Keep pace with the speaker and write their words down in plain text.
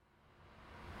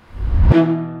Buddy,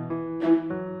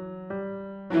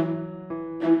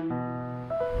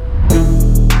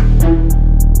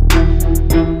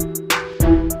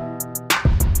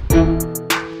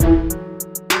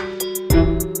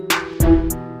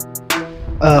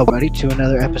 to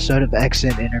another episode of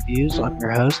XN Interviews. I'm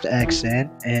your host, XN,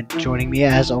 and joining me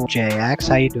as always, JX.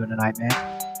 How you doing tonight,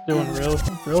 man? Doing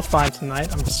real fine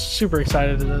tonight. I'm super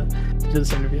excited to do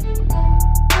this interview.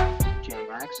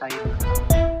 JX, how you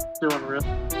doing? Doing real.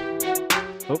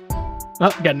 Oh,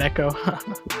 got an echo.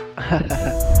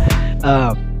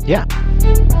 Yeah.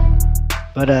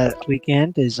 But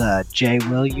weekend is Jay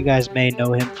Will. You guys may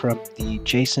know him from the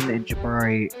Jason and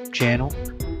Jabari channel.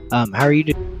 How are you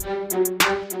doing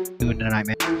tonight,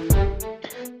 man?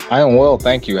 I am well,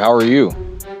 thank you. How are you?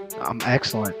 I'm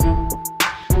excellent.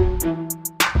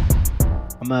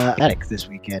 I'm addict this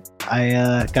weekend.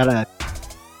 I got a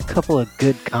couple of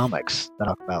good comics that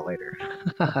I'll talk about later.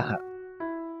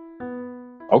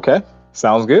 Okay,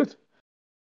 sounds good.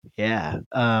 Yeah.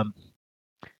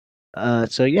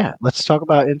 So yeah, let's talk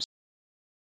about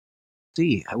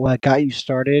MC. What got you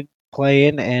started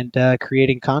playing and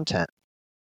creating content?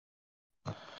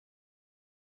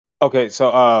 Okay,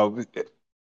 so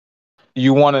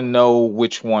you want to know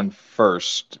which one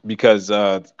first, because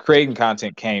creating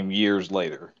content came years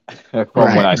later from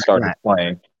when I started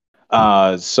playing.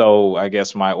 So I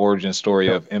guess my origin story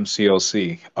of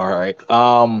MCOC. All right.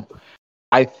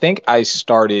 I think I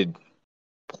started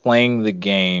playing the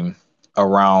game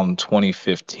around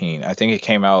 2015. I think it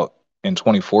came out in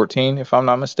 2014, if I'm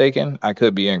not mistaken. I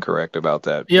could be incorrect about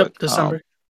that. Yep, December.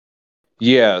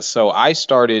 Yeah, so I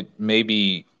started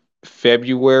maybe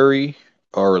February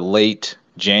or late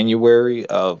January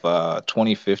of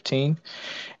 2015.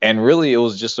 And really, it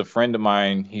was just a friend of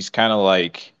mine. He's kind of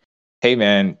like, hey,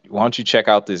 man, why don't you check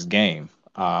out this game?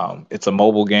 It's a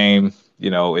mobile game.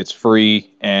 It's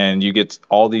free and you get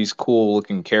all these cool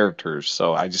looking characters.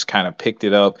 So I just kind of picked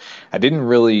it up. I didn't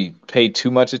really pay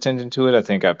too much attention to it. I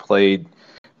think I played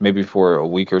maybe for a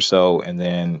week or so and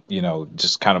then,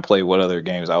 just kind of played what other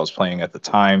games I was playing at the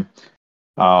time.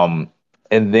 And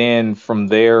then from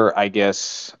there, I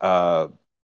guess,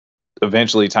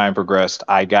 eventually time progressed.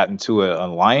 I got into an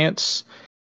alliance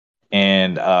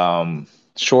and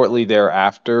shortly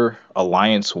thereafter,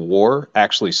 Alliance War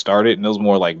actually started, and it was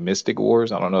more like Mystic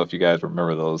Wars. I don't know if you guys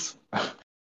remember those.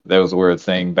 Those were a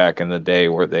thing back in the day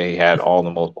where they had all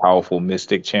the most powerful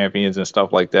Mystic champions and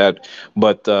stuff like that.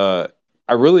 But I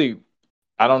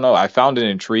don't know. I found it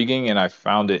intriguing and I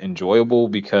found it enjoyable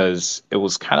because it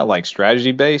was kind of like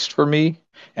strategy based for me.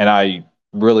 And I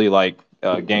really like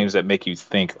games that make you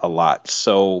think a lot.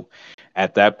 So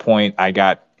at that point, I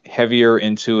got heavier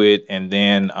into it. And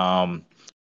then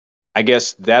I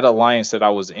guess that alliance that I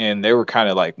was in, they were kind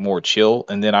of like more chill.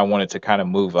 And then I wanted to kind of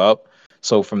move up.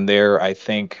 So from there, I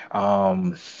think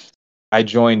I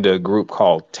joined a group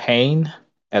called Tane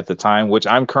at the time, which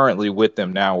I'm currently with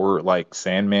them now. We're like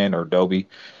Sandman or Dobie.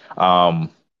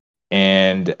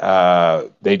 And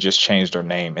they just changed their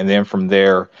name. And then from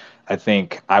there, I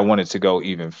think I wanted to go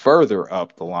even further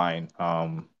up the line.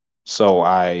 So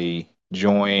I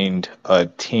joined a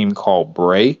team called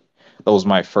Bray. That was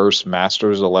my first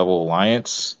Masters of Level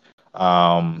Alliance.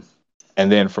 And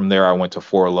then from there, I went to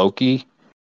For Loki.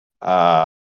 And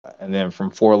then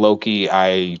from For Loki,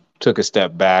 I took a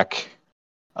step back.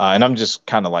 And I'm just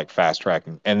kind of like fast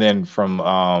tracking. And then from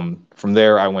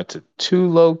there, I went to 2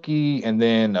 Loki. And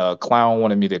then Clown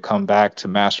wanted me to come back to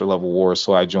Master Level War.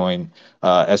 So I joined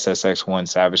SSX1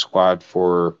 Savage Squad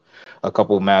for a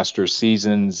couple of Master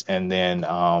seasons. And then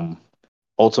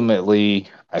ultimately,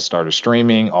 I started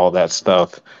streaming, all that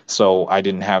stuff. So I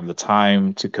didn't have the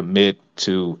time to commit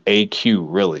to AQ,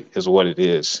 really, is what it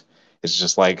is. It's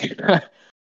just like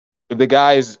the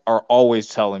guys are always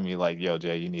telling me like, yo,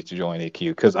 Jay, you need to join AQ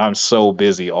because I'm so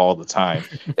busy all the time.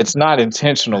 It's not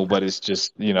intentional, but it's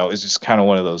just, it's just kind of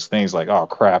one of those things like, oh,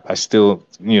 crap, I still,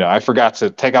 I forgot to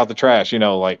take out the trash,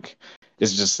 like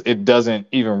it's just, it doesn't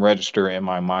even register in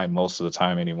my mind most of the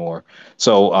time anymore.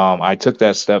 So I took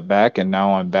that step back and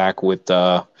now I'm back with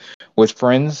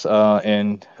friends.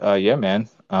 Yeah, man.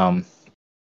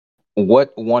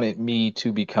 What wanted me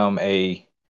to become a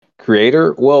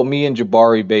creator? Well, me and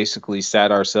Jabari basically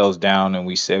sat ourselves down and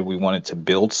we said we wanted to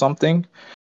build something.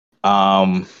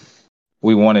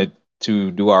 We wanted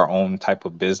to do our own type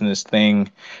of business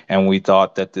thing, and we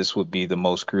thought that this would be the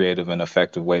most creative and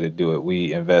effective way to do it.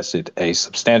 We invested a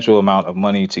substantial amount of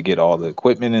money to get all the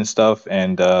equipment and stuff,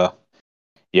 and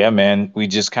yeah, man, we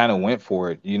just kind of went for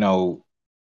it.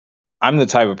 I'm the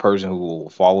type of person who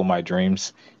will follow my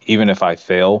dreams, even if I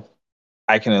fail.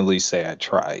 I can at least say I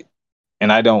tried.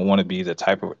 And I don't want to be the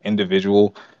type of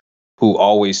individual who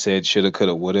always said shoulda,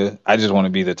 coulda, woulda. I just want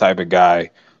to be the type of guy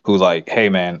who like, hey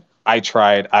man, I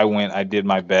tried, I went, I did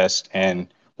my best,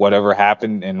 and whatever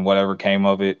happened and whatever came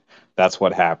of it, that's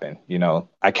what happened. You know,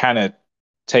 I kind of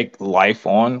take life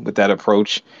on with that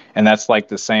approach, and that's like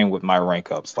the same with my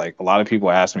rank ups. Like a lot of people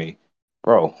ask me,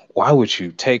 bro, why would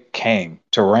you take Kang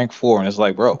to rank 4? And it's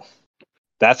like, bro,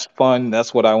 that's fun.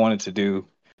 That's what I wanted to do.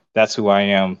 That's who I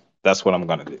am. That's what I'm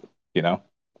gonna do. You know.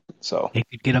 So He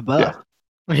could get yeah. above.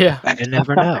 Yeah, You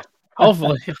never know.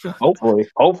 hopefully.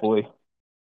 Hopefully.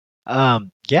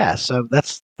 Yeah, so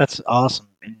that's awesome.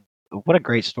 And what a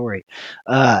great story.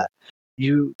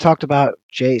 You talked about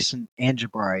Jason and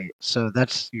Jabari, so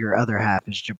that's your other half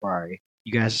is Jabari.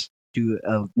 You guys did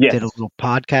a Yes. little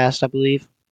podcast, I believe.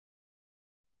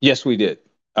 Yes, we did.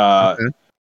 Uh, Okay.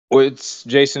 well, it's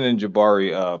Jason and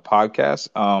Jabari podcast.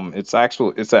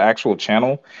 It's an actual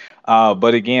channel.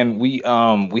 But again, we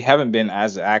haven't been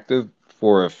as active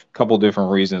for a couple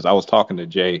different reasons. I was talking to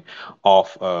Jay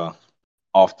off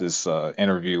off this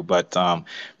interview, but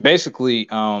basically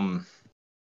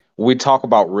we talk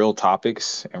about real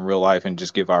topics in real life and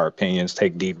just give our opinions,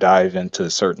 take deep dive into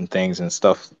certain things and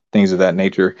stuff, things of that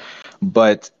nature.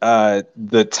 But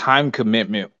the time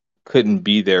commitment couldn't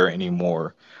be there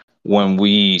anymore when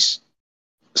we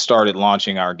started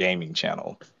launching our gaming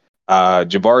channel.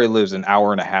 Jabari lives an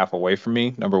hour and a half away from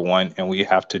me, number one, and we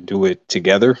have to do it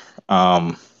together,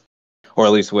 or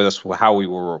at least with us how we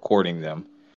were recording them.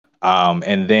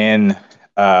 And then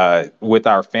with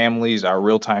our families, our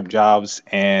real time jobs,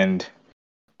 and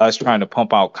us trying to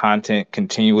pump out content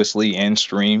continuously in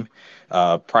stream,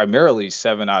 primarily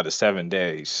 7 out of 7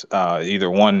 days. Either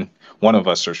one of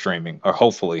us are streaming, or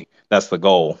hopefully that's the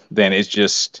goal. Then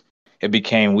it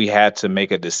became we had to make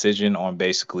a decision on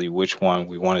basically which one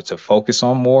we wanted to focus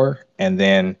on more, and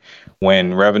then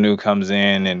when revenue comes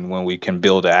in and when we can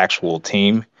build an actual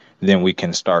team, then we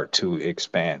can start to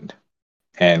expand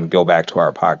and go back to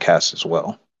our podcast as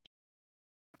well.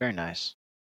 Very nice.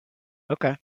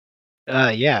 Okay.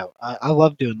 Yeah, I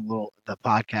love doing the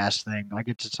podcast thing. I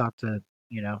get to talk to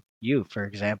you, for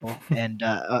example, and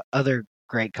other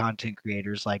great content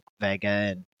creators like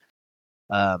Vega and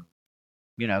um,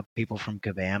 people from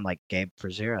Kabam like Gabe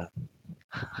Frazira.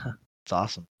 It's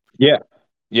awesome. Yeah.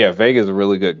 Yeah, Vega's a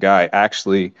really good guy.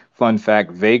 Actually, fun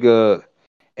fact, Vega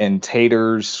and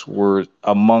Taters were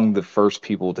among the first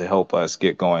people to help us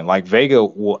get going. Like Vega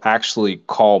will actually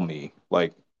call me,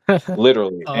 like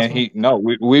literally. And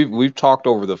Awesome. we've talked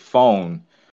over the phone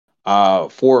 4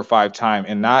 or 5 times,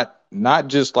 and not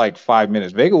just like 5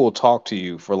 minutes. Vega will talk to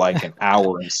you for like an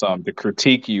hour and some to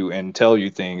critique you and tell you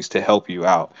things to help you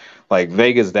out. Like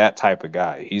Vega's that type of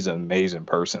guy. He's an amazing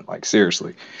person. Like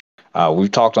seriously.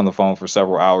 We've talked on the phone for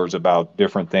several hours about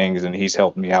different things, and he's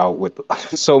helped me out with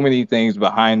so many things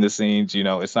behind the scenes. You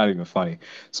know, it's not even funny.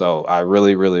 So I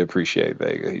really, really appreciate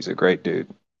Vega. He's a great dude.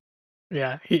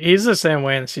 Yeah, he's the same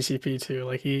way in the CCP too.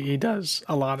 Like he does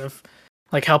a lot of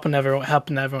like helping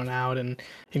everyone out and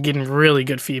getting really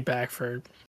good feedback for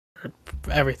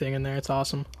everything in there. It's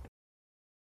awesome.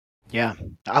 Yeah,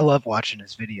 I love watching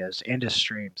his videos and his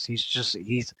streams.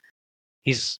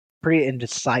 He's pretty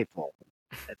insightful,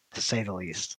 to say the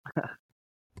least.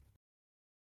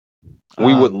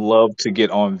 We would love to get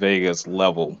on Vega's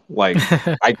level. Like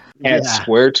I can't Yeah.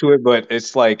 swear to it, but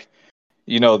it's like,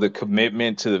 you know, the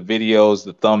commitment to the videos,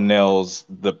 the thumbnails,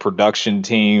 the production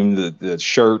team, the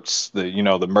shirts,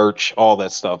 the merch, all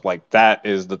that stuff. Like that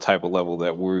is the type of level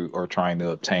that we are trying to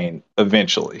obtain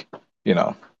eventually, you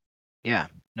know. Yeah,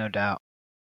 no doubt.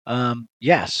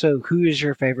 Yeah, so who is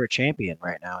your favorite champion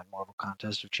right now in Marvel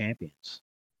Contest of Champions?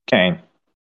 Kane.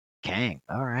 Kang.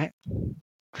 All right.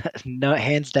 No,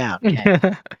 hands down.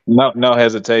 Kang. No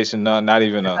hesitation. No, not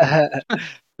even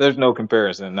there's no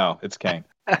comparison. No, it's Kane.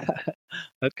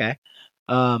 Okay.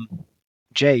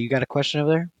 Jay, you got a question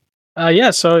over there?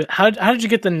 Yeah. So how did you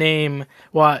get the name?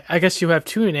 Well, I guess you have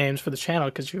two names for the channel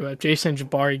because you have Jason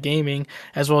Jabari Gaming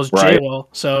as well as Right. Jaywell.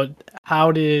 So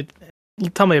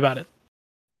tell me about it?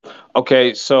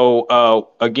 Okay,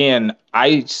 so again,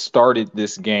 I started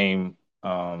this game.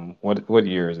 What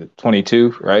year is it?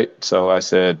 22, right? So I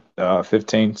said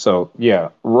 15. So yeah,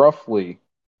 roughly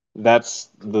that's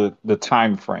the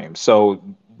time frame. So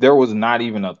there was not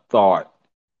even a thought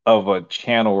of a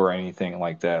channel or anything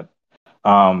like that.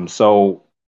 So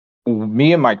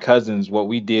me and my cousins, what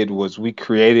we did was we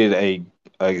created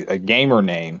a gamer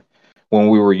name when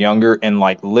we were younger, and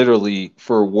like literally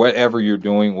for whatever you're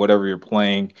doing, whatever you're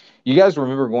playing. You guys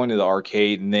remember going to the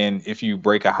arcade, and then if you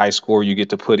break a high score, you get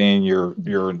to put in your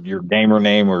gamer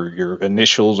name or your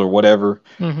initials or whatever.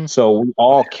 Mm-hmm. So we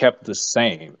all kept the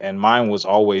same, and mine was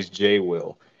always J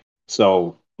Will.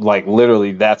 So like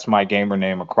literally that's my gamer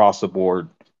name across the board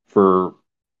for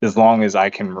as long as I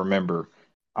can remember.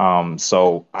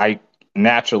 So I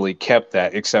naturally kept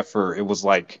that, except for it was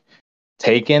like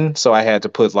taken, so I had to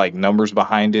put like numbers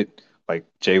behind it, like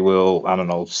J Will, I don't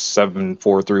know,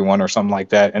 7431 or something like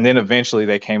that. And then eventually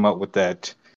they came up with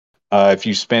that. If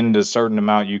you spend a certain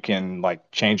amount, you can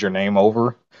like change your name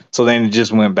over. So then it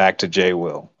just went back to J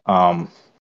Will.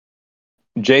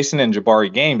 Jason and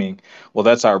Jabari Gaming, well,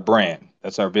 that's our brand.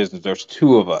 That's our business. There's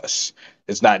two of us.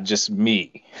 It's not just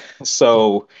me.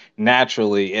 So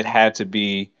naturally, it had to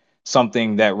be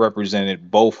something that represented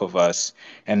both of us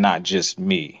and not just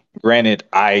me. Granted,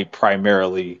 I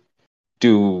primarily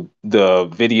do the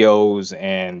videos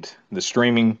and the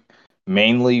streaming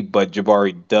mainly, but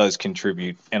Jabari does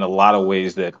contribute in a lot of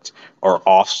ways that are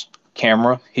off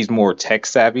camera. He's more tech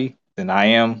savvy than I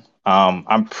am.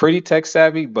 I'm pretty tech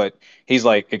savvy, but he's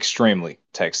like extremely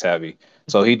tech savvy.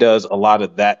 So he does a lot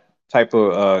of that type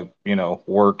of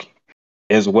work,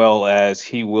 as well as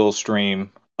he will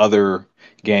stream other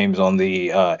games on the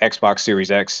Xbox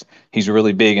Series X. He's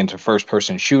really big into first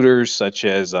person shooters such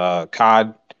as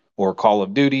COD or Call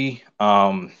of Duty,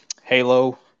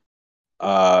 Halo,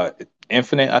 uh,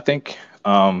 Infinite, I think,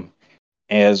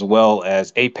 as well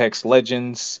as Apex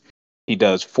Legends. He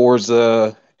does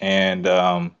Forza, and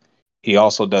he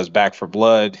also does Back for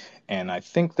Blood. And I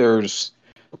think there's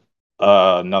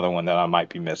another one that I might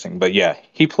be missing. But yeah,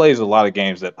 he plays a lot of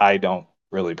games that I don't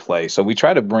really play. So we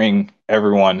try to bring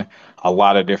everyone a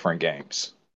lot of different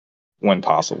games when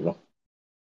possible.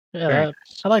 Yeah, Very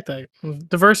I like that.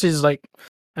 Diversity is like,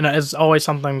 and it's always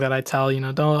something that I tell,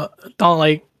 don't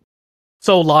like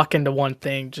so lock into one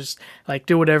thing. Just like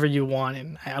do whatever you want,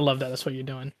 and I love that. That's what you're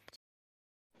doing.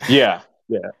 Yeah,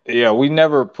 yeah. We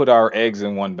never put our eggs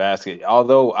in one basket.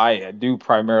 Although I do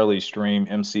primarily stream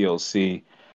MCOC.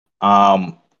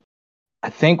 Um, I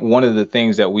think one of the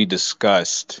things that we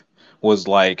discussed was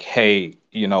like, hey,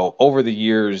 over the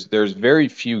years, there's very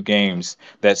few games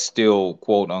that still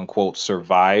quote unquote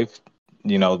survive,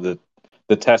 the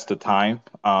test of time.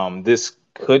 This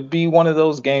could be one of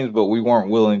those games, but we weren't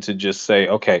willing to just say,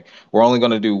 okay, we're only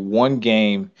going to do one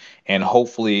game and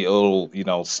hopefully it'll,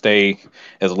 stay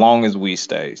as long as we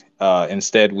stay.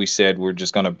 Instead, we said we're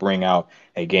just going to bring out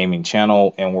a gaming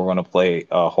channel and we're going to play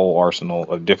a whole arsenal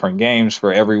of different games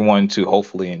for everyone to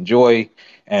hopefully enjoy.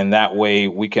 And that way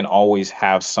we can always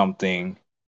have something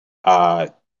uh,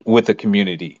 with the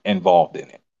community involved in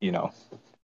it.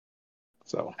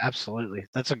 So. absolutely.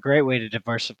 That's a great way to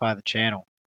diversify the channel.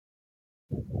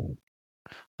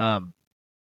 Um,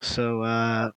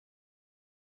 so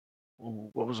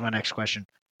what was my next question?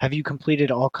 Have you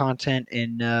completed all content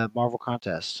in Marvel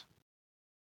Contest?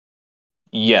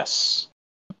 Yes.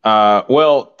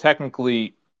 Well,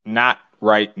 technically not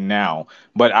right now,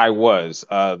 but I was.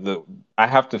 I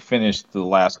have to finish the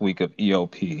last week of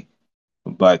EOP,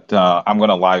 but I'm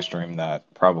gonna live stream that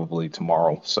probably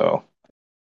tomorrow. So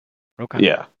Okay,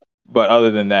 yeah. But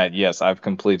other than that, yes, I've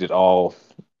completed all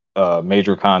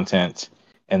major content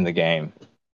in the game.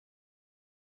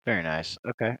 very nice.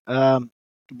 Okay. What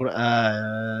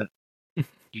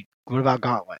what about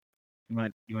Gauntlet?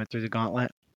 You went through the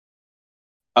Gauntlet?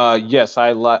 Yes,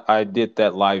 I did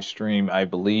that live stream, I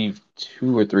believe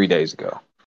 2 or 3 days ago.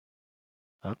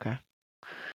 Okay.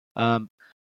 Um,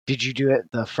 did you do it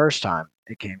the first time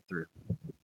it came through?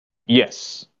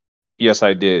 Yes. Yes,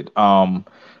 I did.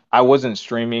 I wasn't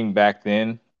streaming back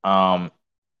then.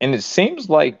 And it seems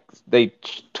like they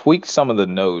tweaked some of the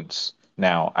nodes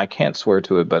now. I can't swear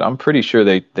to it, but I'm pretty sure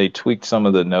they tweaked some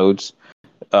of the nodes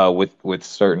with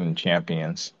certain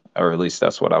champions, or at least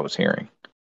that's what I was hearing.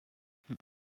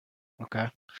 Okay.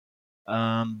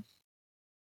 Um,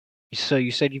 so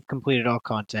you said you've completed all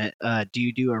content. Do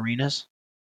you do arenas?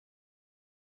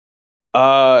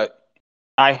 Uh,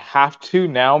 I have to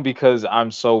now because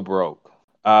I'm so broke.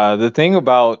 The thing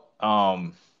about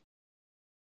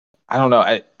I don't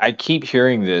know. I keep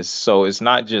hearing this, so it's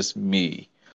not just me.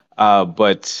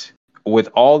 But with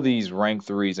all these rank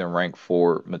threes and rank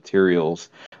four materials,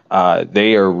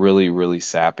 they are really, really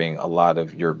sapping a lot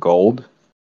of your gold.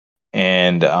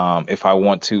 And if I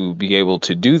want to be able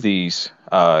to do these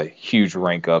huge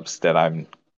rank ups that I'm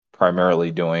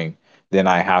primarily doing, then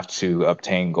I have to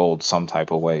obtain gold some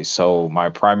type of way. So my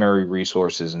primary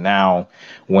resources now,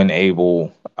 when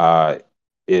able,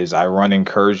 is I run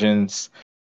incursions.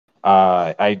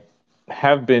 I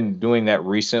have been doing that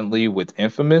recently with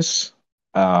Infamous.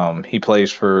 He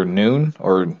plays for Noon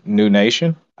or New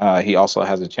Nation. He also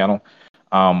has a channel.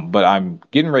 But I'm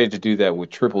getting ready to do that with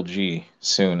Triple G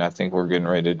soon. I think we're getting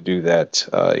ready to do that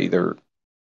either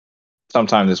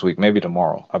sometime this week, maybe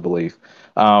tomorrow, I believe.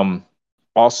 Um,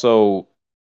 Also,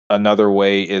 another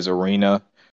way is arena.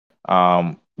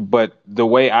 But the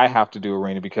way I have to do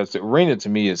arena, because the arena to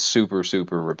me is super,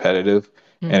 super repetitive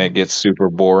and Hmm. it gets super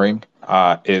boring,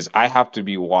 is I have to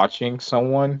be watching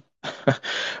someone.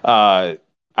 uh,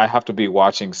 I have to be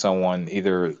watching someone,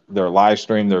 either their live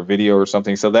stream, their video, or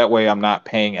something. So that way I'm not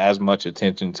paying as much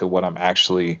attention to what I'm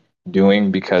actually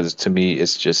doing, because to me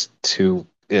it's just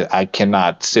I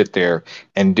cannot sit there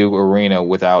and do arena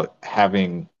without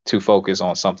having to focus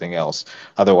on something else.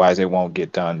 Otherwise, it won't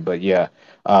get done. But yeah,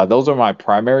 those are my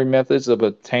primary methods of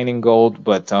attaining gold.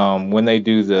 But when they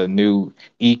do the new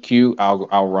EQ,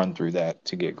 I'll run through that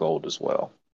to get gold as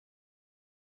well.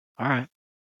 All right.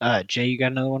 Jay, you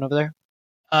got another one over there?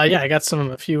 Yeah, I got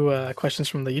a few questions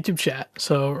from the YouTube chat.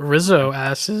 So Rizzo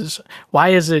asks, why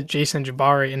is it Jason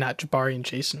Jabari and not Jabari and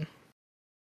Jason?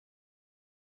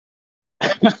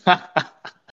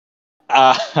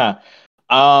 uh,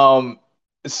 um,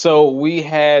 so we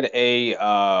had a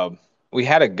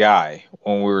guy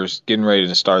when we were getting ready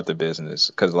to start the business,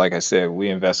 because, like I said, we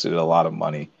invested a lot of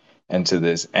money into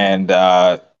this, and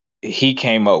he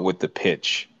came up with the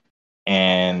pitch,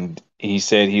 and he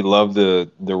said he loved the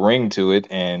ring to it,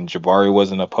 and Jabari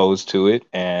wasn't opposed to it,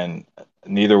 and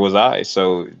neither was I.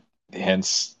 So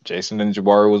hence Jason and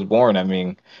Jabari was born. I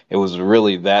mean, it was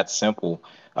really that simple.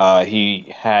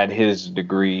 He had his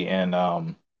degree in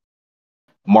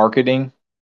marketing,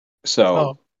 so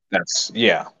Oh,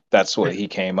 that's what he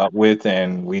came up with,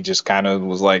 and we just kind of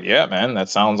was like, yeah, man, that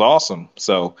sounds awesome.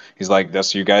 So he's like,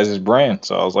 that's your guys' brand.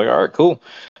 So I was like, all right, cool.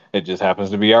 It just happens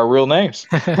to be our real names.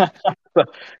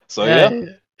 So yeah,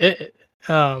 yeah.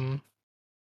 um,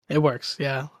 it works.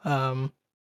 Yeah, I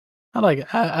like it.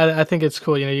 I think it's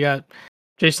cool. You know, you got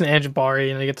Jason and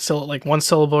Jabari, and you get the like one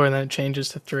syllable, and then it changes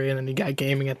to three, and then you got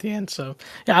gaming at the end. So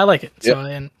yeah, I like it. Yep. So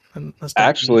and that's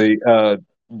definitely. Actually,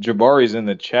 Jabari's in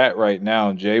the chat right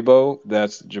now. Jabo,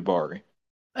 that's Jabari.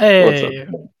 What's up? Hey,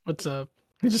 what's up?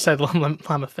 You just said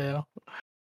Lamafeo.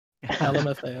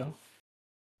 Lamafeo.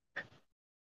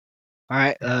 All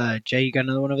right. Jay, you got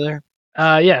another one over there?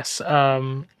 Yes.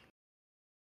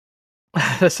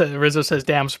 Rizzo says,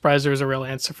 "Damn, I'm surprised there was a real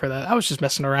answer for that. I was just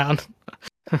messing around."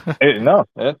 No,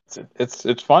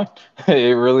 it's fine.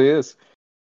 It really is.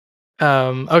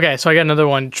 Okay, so I got another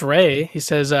one. Dre, he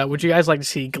says, "Would you guys like to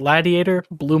see Gladiator,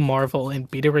 Blue Marvel, and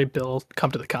Beta Ray Bill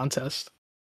come to the contest?"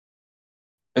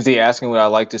 Is he asking would I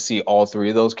like to see all three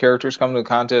of those characters come to the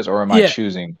contest, or am I Yeah,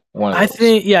 choosing one of those?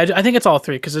 I think it's all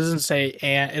three because it doesn't say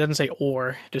and, it doesn't say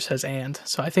or, it just says and.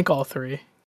 So I think all three.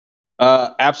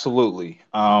 Absolutely.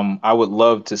 I would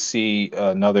love to see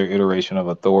another iteration of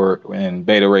a Thor and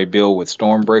Beta Ray Bill with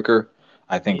Stormbreaker.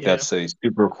 I think Yeah. that's a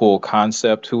super cool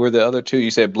concept. Who are the other two?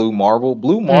 You said Blue Marvel. Mm-hmm.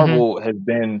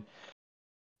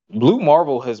 Blue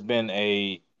Marvel has been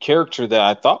a character that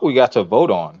I thought we got to vote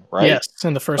on, right? Yes,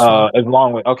 in the first one.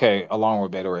 Along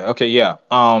with Beta Ray. Okay, yeah.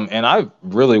 And I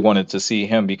really wanted to see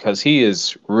him because he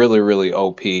is really, really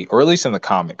OP, or at least in the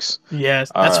comics.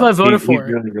 Yes, that's what I voted He's for,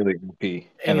 really, really OP and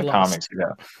in he the comics.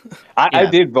 lost. Yeah. I Yeah.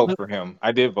 did vote for him.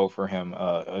 I did vote for him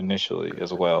initially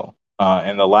as well.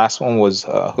 And the last one was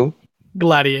who?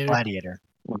 Gladiator. Gladiator.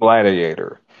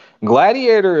 Gladiator.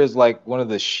 Gladiator is like one of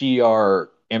the Shi'ar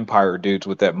Empire dudes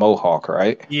with that mohawk,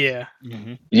 right? Yeah.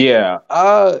 Hmm. Yeah.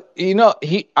 I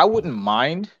wouldn't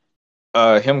mind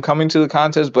him coming to the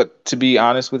contest, but to be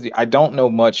honest with you, I don't know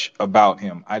much about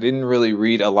him. I didn't really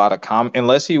read a lot of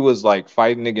unless he was like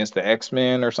fighting against the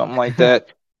X-Men or something like that.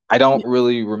 I don't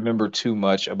really remember too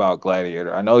much about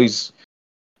Gladiator. I know he's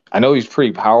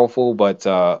pretty powerful, but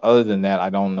other than that, I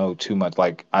don't know too much.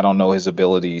 Like, I don't know his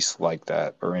abilities like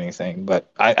that or anything. But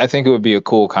I think it would be a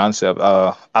cool concept.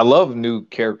 I love new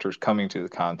characters coming to the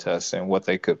contest and what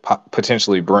they could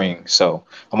potentially bring. So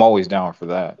I'm always down for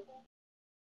that.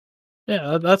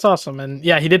 Yeah, that's awesome. And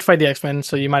yeah, he did fight the X-Men,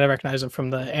 so you might have recognized him from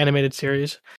the animated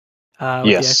series with the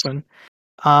Yes. X-Men.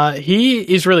 He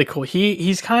is really cool.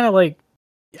 He's kind of like,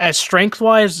 as strength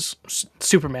wise,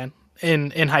 Superman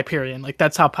in Hyperion. Like,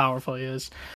 that's how powerful he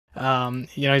is. You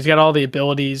know, he's got all the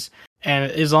abilities,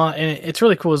 and it's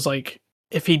really cool. Is like,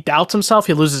 if he doubts himself,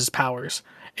 he loses his powers,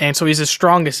 and so he's as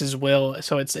strong as his will.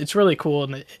 So it's really cool,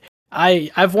 and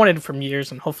I've wanted it from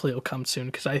years, and hopefully it'll come soon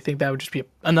because I think that would just be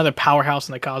another powerhouse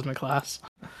in the cosmic class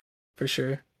for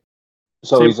sure.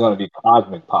 So So, he's going to be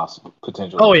cosmic, possible oh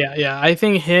potentially. yeah, I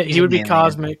think He's he would an be alien.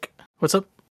 cosmic. What's up?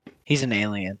 He's an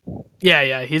alien.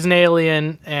 Yeah, he's an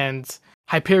alien, and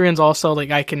Hyperion's also like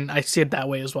I see it that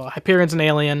way as well. Hyperion's an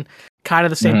alien, kind of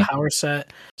the same Hmm. power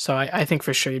set, so I think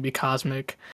for sure he'd be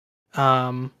cosmic.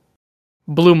 Um,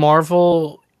 Blue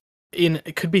Marvel,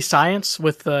 it could be science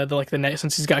with the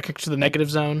since he's got kicked to the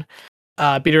negative zone.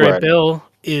 Beta Ray Right. Bill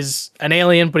is an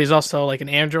alien, but he's also like an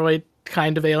android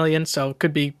kind of alien, so it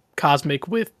could be cosmic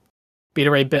with like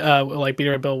Beta Ray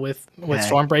Bill with Heck,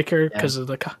 Stormbreaker yeah. because of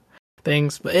the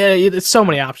things. But yeah, it's so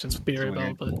many options with Beta It's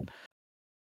Ray Bill. weird. But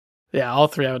yeah, all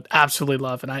three I would absolutely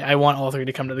love, and I want all three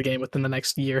to come to the game within the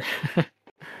next year.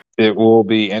 It will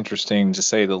be interesting to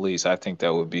say the least. I think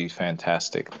that would be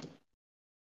fantastic.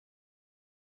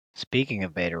 Speaking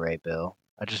of Beta Ray Bill,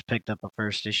 I just picked up a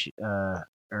first issue,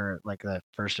 or like the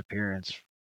first appearance.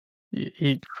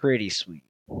 Pretty sweet.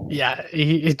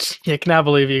 I cannot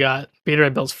believe you got Beta Ray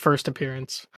Bill's first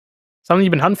appearance. Something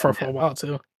you've been hunting for a while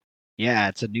too. Yeah,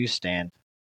 it's a newsstand.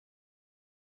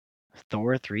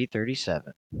 Thor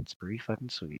 337. It's pretty fucking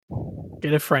sweet.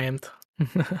 Get it framed.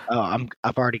 Oh,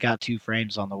 I've already got 2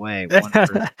 frames on the way. One for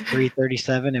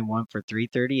 337 and one for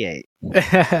 338.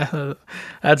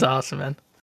 That's awesome, man.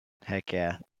 Heck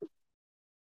yeah.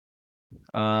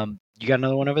 You got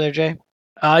another one over there, Jay?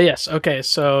 Yes. Okay.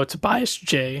 So Tobias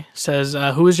J says,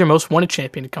 "Who is your most wanted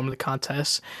champion to come to the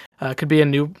contest? Could be a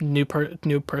new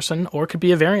person, or it could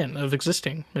be a variant of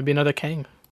existing. Maybe another Kang,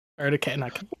 or the Kang.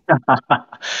 Not Kang.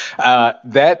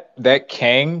 That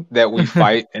Kang that we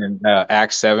fight in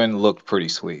Act 7 looked pretty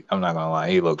sweet. I'm not gonna lie,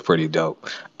 he looked pretty dope.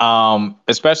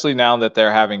 Especially now that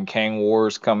they're having Kang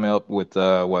Wars coming up with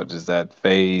what is that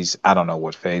phase? I don't know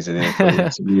what phase it is. For the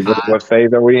MCU. What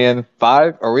phase are we in?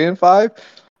 5? Are we in 5?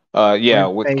 Yeah, We're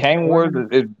in with phase Kang 4 Wars, now?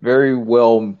 it very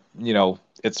well,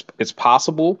 it's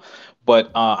possible.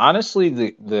 But honestly,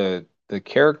 the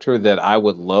character that I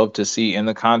would love to see in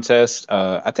the contest,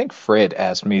 I think Fred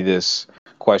asked me this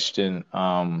question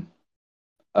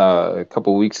a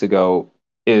couple weeks ago,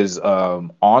 is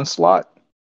Onslaught.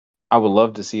 I would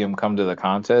love to see him come to the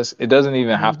contest. It doesn't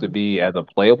even have to be as a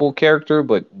playable character,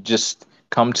 but just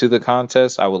come to the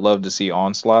contest. I would love to see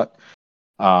Onslaught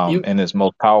You, in his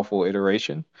most powerful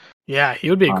iteration. yeah, he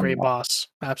would be a Um, great boss.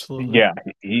 Absolutely. yeah,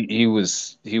 he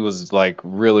was like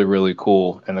really really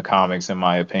cool in the comics, in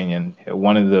my opinion.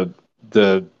 One of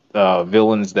the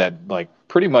villains that like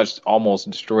pretty much almost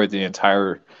destroyed the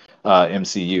entire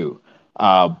MCU.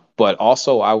 But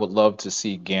also, I would love to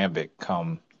see Gambit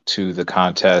come to the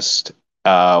contest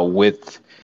with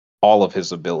all of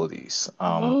his abilities.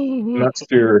 I'm Oh, not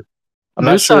sure. I'm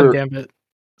not Moose on sure. Gambit.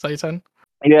 Is that what you said?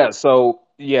 Yeah. So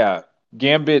yeah,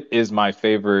 Gambit is my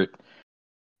favorite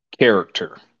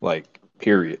character, like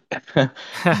period.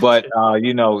 But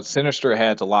Sinister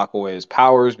had to lock away his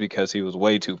powers because he was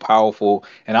way too powerful,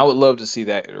 and I would love to see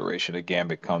that iteration of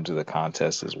Gambit come to the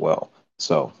contest as well.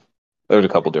 So there's a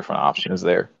couple different options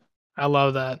there. I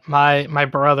love that. My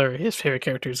brother, his favorite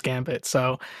character is Gambit,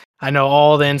 so I know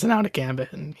all the ins and outs of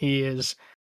Gambit, and he is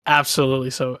absolutely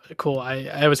so cool.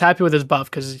 I was happy with his buff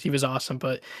because he was awesome,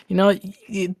 but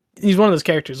he's one of those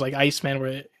characters like Iceman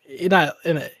where you're not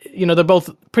they're both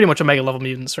pretty much Omega level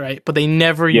mutants, right? But they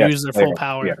never Yes, use their they full are. Yes,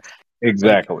 power. Like,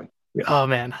 exactly. Yeah. oh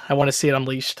man, I want to see it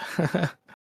unleashed.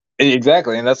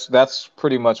 Exactly, and that's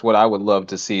pretty much what I would love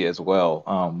to see as well.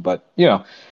 But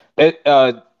it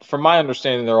from my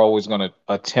understanding, they're always going to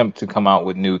attempt to come out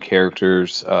with new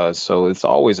characters, so it's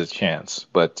always a chance.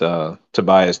 But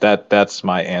Tobias, that's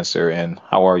my answer. And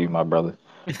how are you, my brother?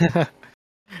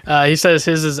 He says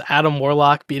his is Adam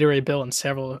Warlock, Beta Ray Bill, and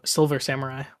several Silver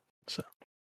Samurai. So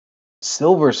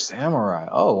Silver Samurai.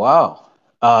 Oh wow.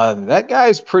 That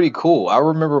guy's pretty cool. I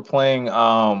remember playing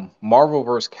Marvel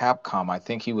vs. Capcom. I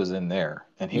think he was in there,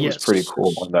 and he was pretty yes.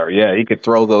 cool on there. Yeah, he could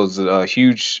throw those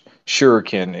huge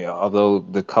shuriken, although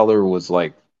the color was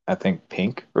like I think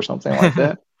pink or something like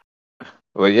that.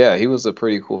 But yeah, he was a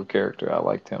pretty cool character. I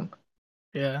liked him.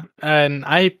 Yeah, and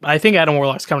I think Adam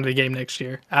Warlock's coming to the game next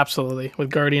year. Absolutely, with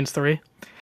Guardians 3.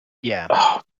 Yeah,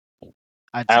 Oh,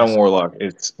 I'd say Adam so. Warlock,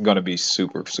 it's going to be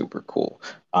super, super cool.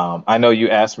 I know you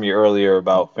asked me earlier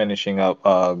about finishing up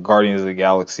Guardians of the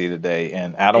Galaxy today,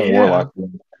 and Yeah.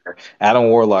 Adam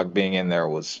Warlock being in there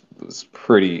was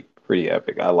pretty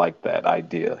epic. I like that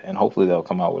idea, and hopefully they'll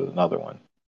come out with another one.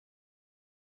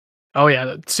 Oh yeah,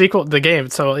 the sequel, the game.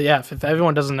 So yeah, if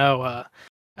everyone doesn't know,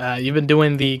 you've been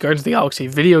doing the Guardians of the Galaxy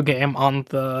video game on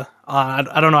the I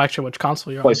don't know actually which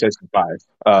console you're on. PlayStation 5.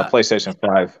 Uh, PlayStation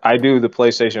 5. I do the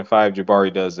PlayStation 5.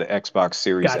 Jabari does the Xbox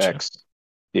Series gotcha. X.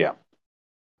 Yeah.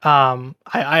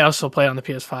 I also played on the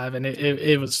PS5 and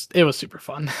it was super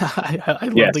fun. I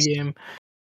love the Yes. game.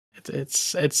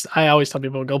 It's I always tell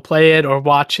people go play it or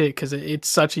watch it because it's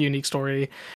such a unique story,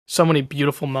 so many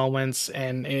beautiful moments,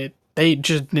 and they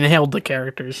just nailed the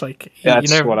characters. Like you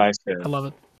That's never, what I I said. love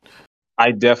it.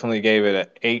 I definitely gave it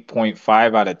an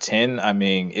 8.5 out of 10. I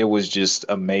mean, it was just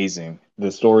amazing. The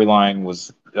storyline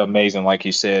was amazing, like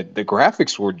you said. The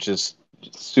graphics were just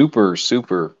super,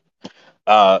 super.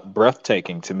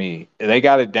 breathtaking to me. They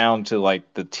got it down to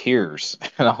like the tears,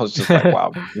 and I was just like,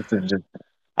 wow, this is just.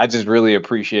 I just really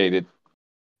appreciated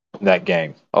that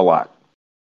game a lot.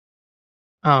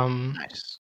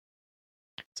 Nice.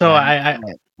 So Yeah, I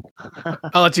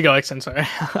I'll let you go, Exen. Sorry.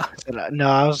 No,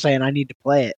 I was saying I need to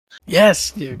play it.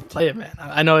 Yes, dude, play it, man.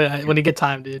 I know when you get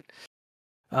time, dude.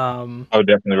 I would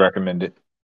definitely recommend it.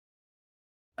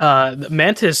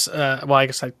 Mantis, well, I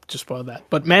guess I just spoiled that,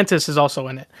 but Mantis is also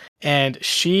in it, and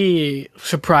she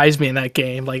surprised me in that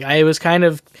game. Like, I was kind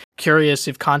of curious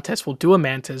if Contest will do a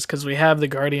Mantis, because we have the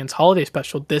Guardians holiday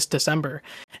special this December,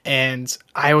 and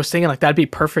I was thinking, like, that'd be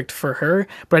perfect for her,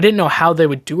 but I didn't know how they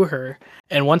would do her,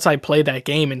 and once I played that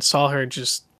game and saw her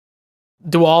just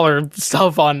do all her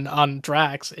stuff on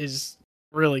Drax is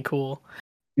really cool.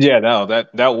 Yeah, no,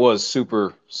 that was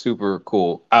super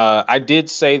cool. I did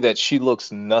say that she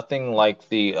looks nothing like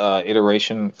the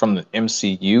iteration from the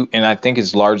MCU, and I think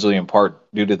it's largely in part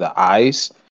due to the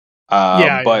eyes.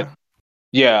 But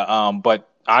but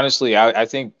honestly, I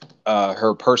think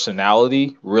her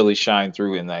personality really shined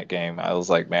through in that game. I was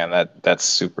like, man, that's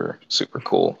super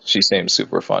cool. She seems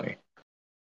super funny.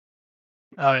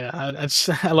 Oh yeah,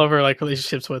 I love her like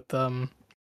relationships with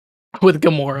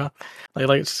Gamora,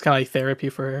 like it's kind of like therapy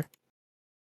for her.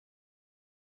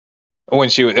 When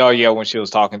she was, oh yeah, when she was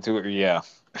talking to her, yeah,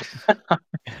 it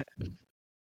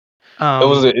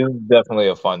was definitely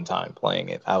a fun time playing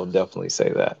it. I would definitely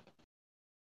say that.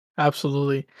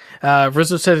 Absolutely.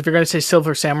 Rizzo says if you're going to say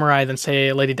Silver Samurai, then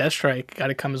say Lady Deathstrike. Got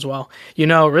to come as well. You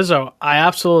know, Rizzo, I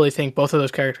absolutely think both of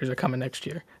those characters are coming next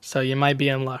year, so you might be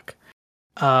in luck.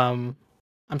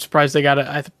 I'm surprised they got it.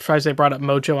 I'm surprised they brought up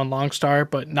Mojo and Longstar,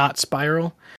 but not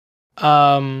Spiral.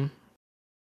 For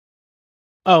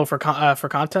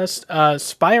contest,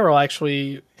 Spiral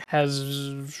actually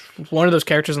has one of those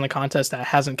characters in the contest that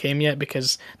hasn't came yet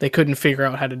because they couldn't figure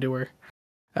out how to do her.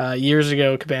 Years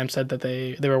ago, Kabam said that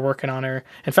they were working on her.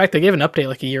 In fact, they gave an update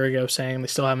like a year ago saying they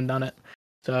still haven't done it.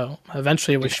 So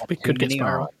eventually, we could get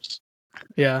Spiral. Arms.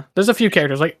 Yeah, there's a few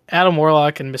characters like Adam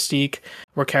Warlock and Mystique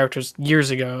were characters years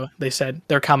ago. They said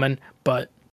they're coming, but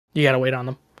you gotta wait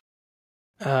on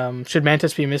them. Should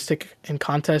Mantis be Mystic in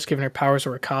contest, given her powers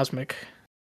were cosmic?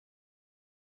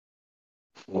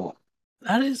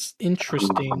 That is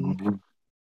interesting.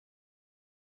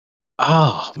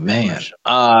 Oh man,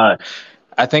 I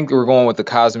think we're going with the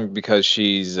cosmic because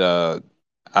she's out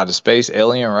of space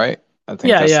alien, right? I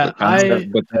think that's the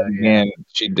concept. But then again,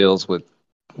 she deals with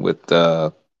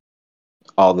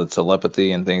all the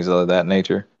telepathy and things of that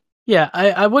nature. Yeah,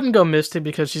 I wouldn't go Mystic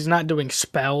because she's not doing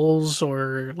spells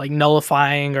or like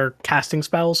nullifying or casting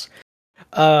spells.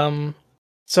 So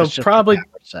probably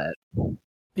set.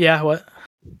 Yeah, what?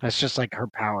 That's just like her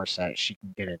power set. She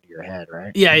can get into your head,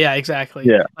 right? Yeah, exactly.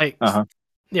 Yeah. Like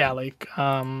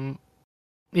I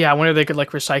wonder if they could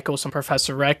like recycle some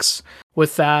Professor Rex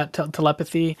with that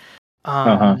telepathy.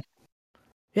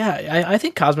 Yeah, I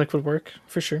think Cosmic would work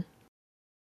for sure.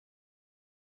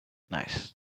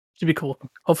 Nice. Should be cool.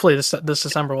 Hopefully this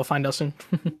December we'll find out soon.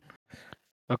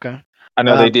 Okay. I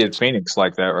know they did Phoenix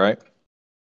like that, right?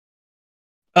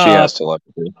 She has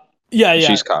telepathy. Yeah.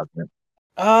 She's Cosmic.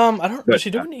 I don't. Does she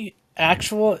do any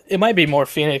actual? It might be more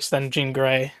Phoenix than Jean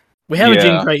Grey. We have a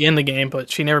Jean Grey in the game, but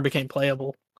she never became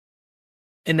playable.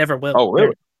 It never will. Oh,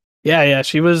 really? Yeah.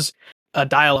 She was a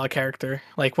dialogue character.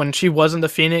 Like when she wasn't the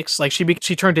Phoenix, like she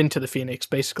turned into the Phoenix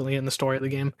basically in the story of the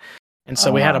game, and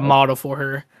so we had a model for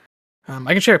her.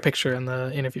 I can share a picture in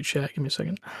the interview chat. Give me a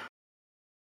second.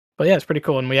 But yeah, it's pretty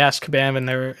cool. And we asked Kabam, and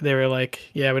they were like,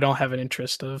 "Yeah, we don't have an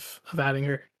interest of adding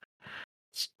her."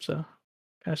 So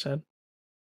kind of sad.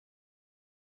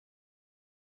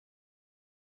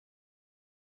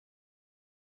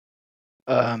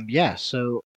 Yeah,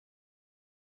 so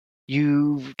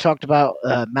you talked about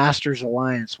Masters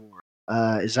Alliance War.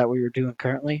 Is that what you're doing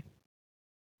currently?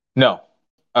 No.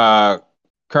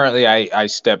 Currently, I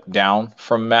stepped down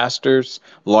from Masters,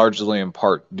 largely in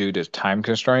part due to time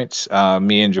constraints.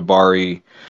 Me and Jabari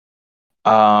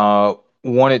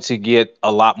wanted to get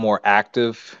a lot more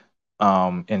active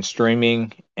in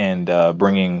streaming and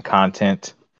bringing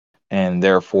content, and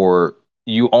therefore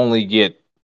you only get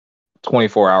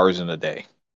 24 hours in a day,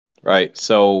 right?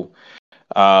 So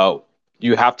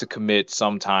you have to commit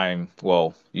some time.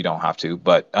 Well, you don't have to,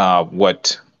 but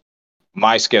what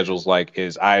my schedule's like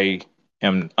is I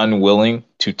am unwilling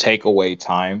to take away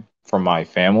time from my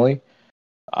family.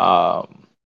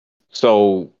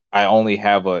 So I only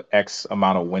have a X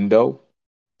amount of window.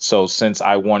 So since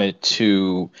I wanted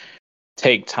to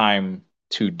take time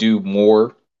to do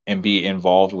more and be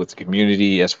involved with the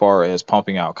community as far as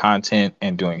pumping out content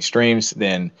and doing streams,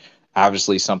 then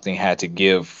obviously something had to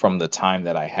give from the time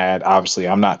that I had. Obviously,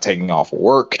 I'm not taking off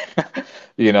work,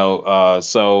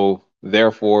 so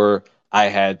therefore I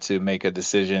had to make a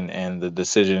decision, and the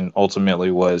decision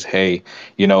ultimately was, hey,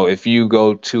 if you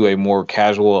go to a more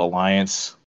casual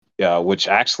alliance, which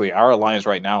actually our alliance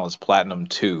right now is Platinum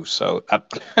 2. So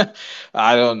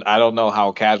I don't know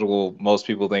how casual most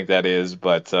people think that is,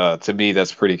 but to me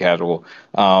that's pretty casual.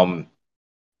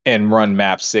 And run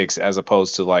map 6 as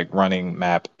opposed to like running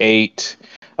map 8,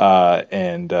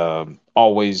 and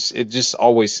always it just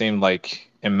always seemed like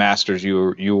in Masters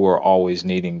you were always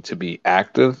needing to be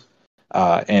active.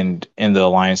 And in the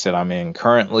alliance that I'm in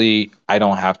currently, I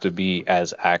don't have to be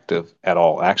as active at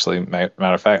all. Actually, matter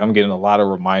of fact, I'm getting a lot of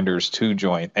reminders to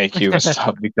join AQ and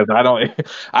stuff because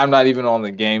I'm not even on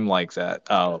the game like that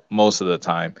most of the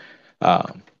time.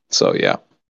 So yeah.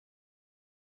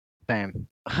 Same.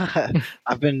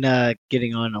 I've been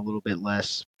getting on a little bit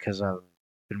less because I've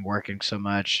been working so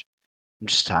much. I'm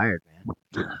just tired,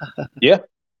 man. Yeah. Gotta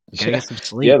Yeah. get some Yeah,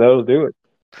 sleep. that'll do it.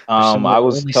 There's I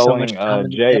was only so much telling time in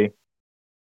the day. Jay,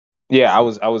 yeah, I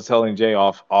was telling Jay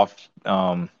off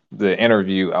the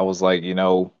interview. I was like,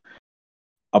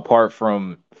 apart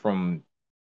from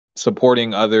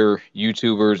supporting other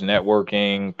YouTubers,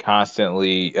 networking,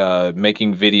 constantly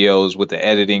making videos with the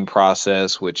editing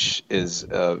process, which is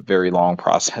a very long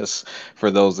process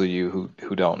for those of you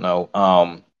who don't know.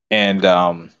 And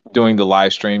doing the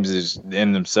live streams is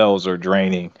in themselves are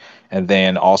draining, and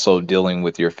then also dealing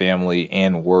with your family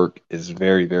and work is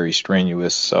very, very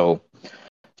strenuous. So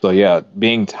yeah,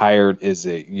 being tired is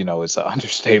it's an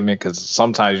understatement because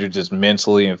sometimes you're just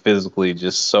mentally and physically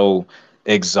just so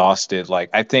exhausted. Like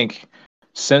I think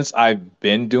since I've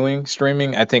been doing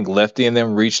streaming, I think Lefty and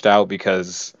them reached out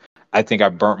because I think I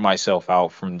burnt myself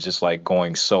out from just like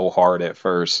going so hard at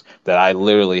first that I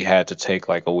literally had to take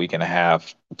like a week and a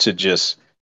half to just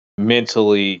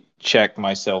mentally check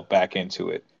myself back into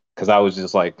it because I was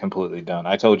just like completely done.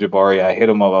 I told Jabari, I hit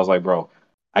him up. I was like, bro,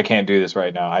 I can't do this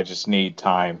right now. I just need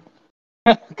time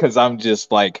because I'm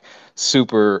just like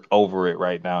super over it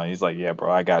right now. And he's like, yeah,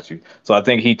 bro, I got you. So I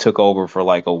think he took over for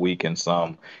like a week and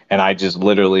some, and I just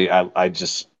literally, I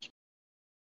just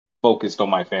focused on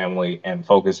my family and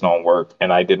focused on work,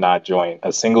 and I did not join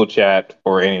a single chat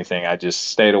or anything. I just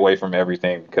stayed away from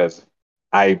everything because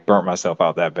I burnt myself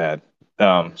out that bad.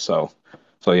 So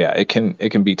yeah, it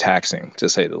can be taxing to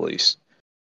say the least.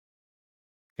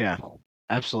 Yeah,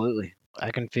 absolutely. I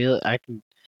can feel it.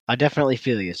 I definitely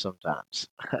feel you sometimes.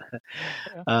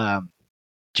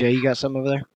 Jay, you got some over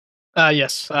there?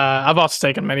 Yes. I've also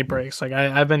taken many breaks. Like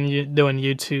I've been doing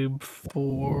YouTube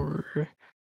for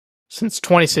since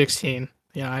 2016.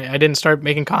 I didn't start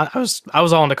making I was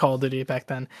all into Call of Duty back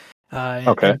then, uh,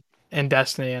 Okay. and and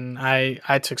Destiny, and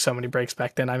I took so many breaks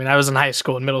back then. I mean, I was in high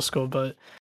school and middle school, but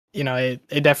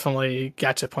it definitely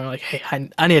got to the point like, hey,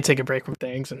 I need to take a break from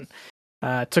things, and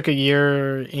took a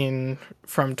year in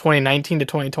from 2019 to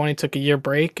 2020. Took a year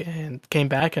break and came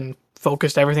back and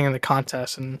focused everything in the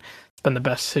contest, and it's been the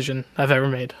best decision I've ever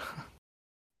made.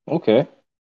 Okay.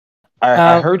 I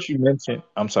Uh, heard you mention.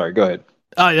 I'm sorry. Go ahead.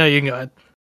 oh yeah, you can go ahead.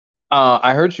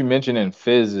 I heard you mention in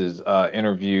Fiz's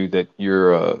interview that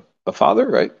you're a father,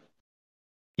 right? Uh,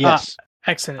 Yes,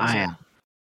 Excellent is I yeah. am.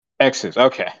 Exes.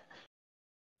 Okay.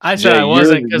 I said Jay, I you're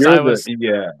wasn't the because you're I the was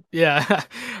yeah, yeah.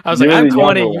 I was like you're I'm the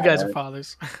 20, younger you one, guys are right?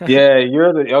 fathers. Yeah,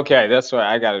 you're the okay. That's why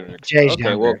I got it mixed up. Jay's Okay,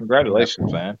 well, younger. Yep.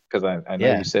 congratulations, man. Because I know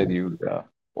Yeah, you said you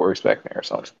were expecting or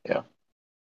something. Yeah.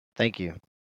 thank you.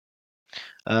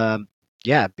 Um,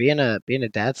 yeah, being a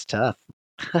dad's tough.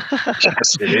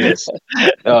 Yes, it is.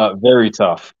 Very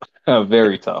tough.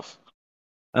 Very tough.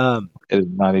 um, It is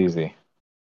not easy.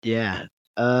 yeah.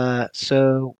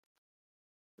 So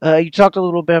you talked a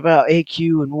little bit about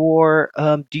AQ and War.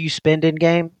 Do you spend in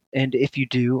game? And if you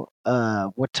do,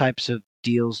 what types of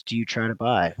deals do you try to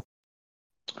buy?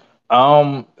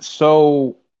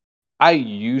 So I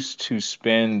used to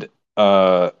spend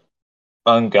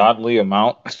ungodly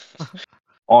amount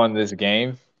on this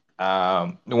game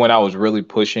when I was really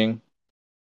pushing.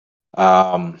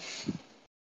 Um,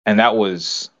 and that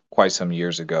was quite some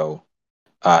years ago.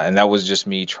 And that was just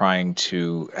me trying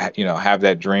to, have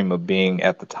that dream of being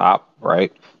at the top,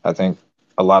 right? I think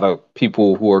a lot of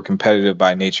people who are competitive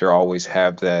by nature always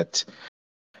have that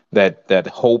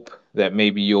hope that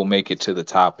maybe you'll make it to the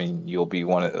top and you'll be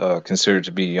considered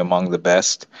to be among the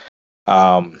best.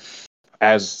 Um,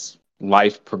 as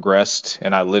life progressed,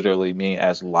 and I literally mean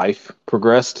as life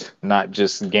progressed, not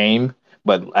just game,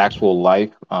 but actual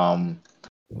life.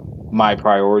 My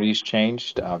priorities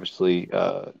changed, obviously,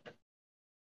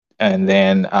 and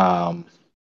then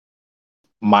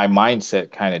my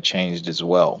mindset kind of changed as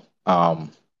well.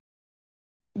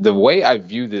 the way I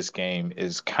view this game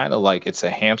is kind of like it's a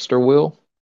hamster wheel.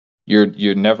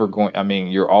 You're never going. I mean,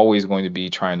 you're always going to be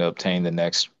trying to obtain the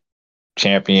next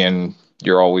champion.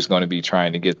 You're always going to be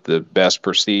trying to get the best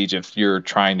prestige. If you're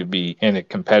trying to be in it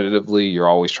competitively, you're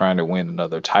always trying to win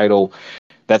another title.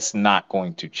 That's not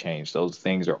going to change. Those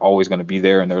things are always going to be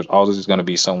there, and there's always going to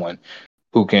be someone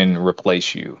who can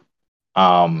replace you.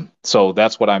 So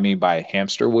that's what I mean by a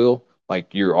hamster wheel.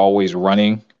 Like you're always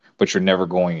running, but you're never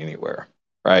going anywhere,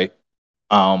 right?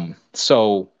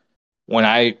 So when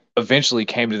I eventually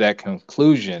came to that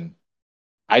conclusion,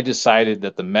 I decided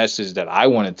that the message that I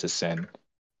wanted to send,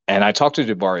 and I talked to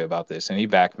Jabari about this, and he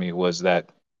backed me, was that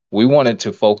we wanted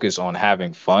to focus on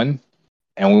having fun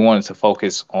and we wanted to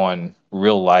focus on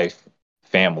real life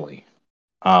family.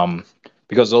 Um,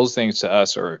 because those things to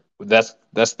us are that's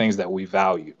things that we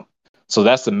value. So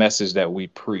that's the message that we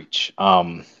preach.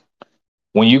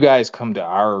 When you guys come to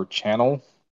our channel,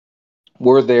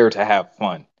 we're there to have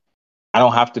fun. I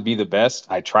don't have to be the best.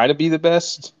 I try to be the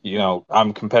best. You know,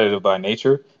 I'm competitive by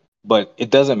nature, but it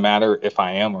doesn't matter if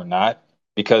I am or not,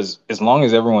 because as long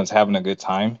as everyone's having a good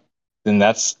time, then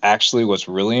that's actually what's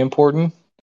really important.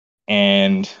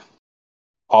 And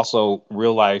also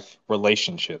real life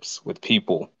relationships with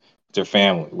people, with their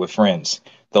family, with friends.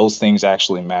 Those things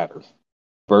actually matter.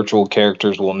 Virtual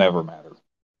characters will never matter.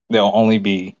 They'll only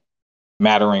be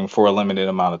mattering for a limited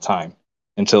amount of time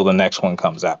until the next one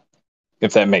comes out,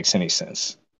 if that makes any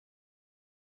sense.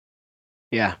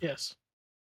 Yeah, Yes.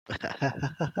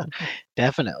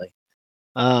 definitely.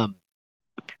 Um,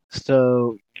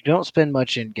 so you don't spend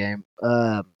much in game.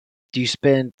 Do you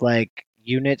spend like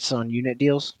units on unit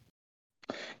deals?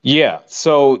 Yeah.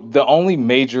 So the only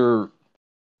major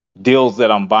deals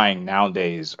that I'm buying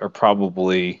nowadays are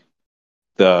probably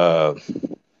the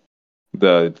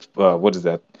what is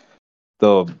that?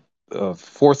 The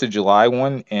Fourth of July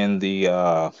one and the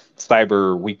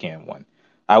Cyber Weekend one.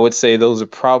 I would say those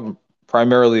are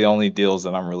primarily the only deals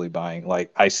that I'm really buying.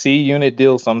 Like I see unit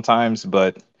deals sometimes,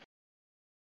 but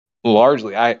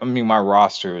largely, I mean my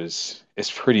roster is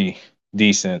pretty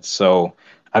decent, so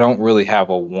I don't really have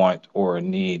a want or a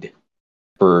need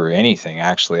for anything.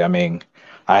 Actually, I mean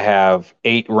I have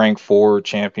 8 rank 4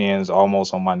 champions,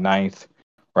 almost on my ninth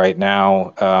right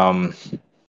now.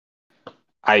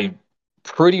 I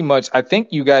pretty much I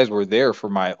think you guys were there for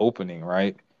my opening,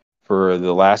 right? For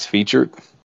the last feature.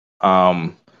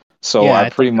 Um so Yeah, I I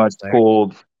pretty think I much was there.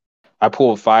 pulled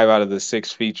 5 out of the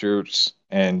 6 features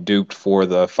and duped for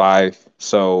the 5.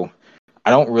 So I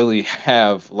don't really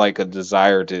have like a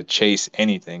desire to chase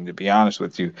anything, to be honest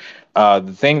with you.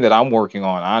 The thing that I'm working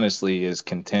on honestly is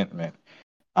contentment,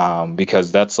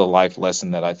 because that's a life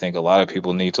lesson that I think a lot of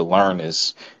people need to learn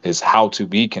is how to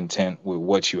be content with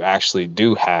what you actually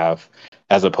do have,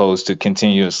 as opposed to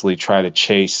continuously try to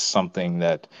chase something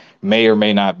that may or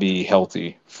may not be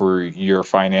healthy for your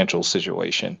financial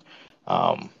situation.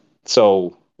 Um,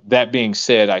 so that being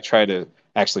said, I try to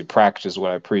actually practice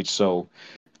what I preach. So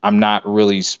I'm not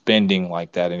really spending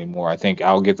like that anymore. I think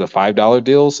I'll get the $5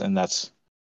 deals, and that's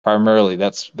primarily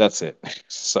that's it.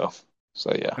 So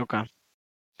yeah. Okay.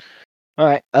 All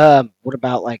right. What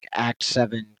about like Act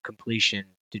 7 completion?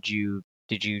 Did you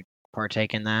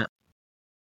partake in that?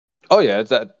 Oh yeah,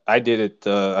 that I did it.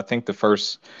 I think the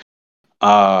first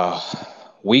uh,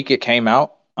 week it came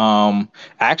out.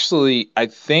 Actually, I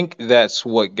think that's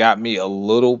what got me a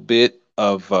little bit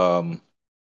of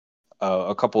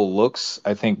a couple looks.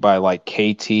 I think by like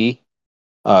KT1,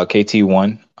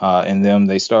 and them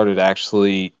they started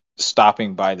actually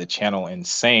stopping by the channel and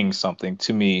saying something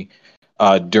to me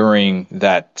during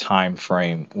that time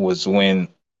frame was when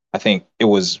I think it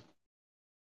was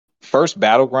first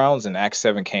Battlegrounds and Act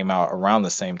 7 came out around the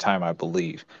same time, I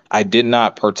believe. I did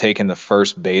not partake in the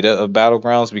first beta of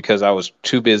Battlegrounds because I was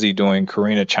too busy doing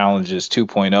Karina Challenges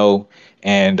 2.0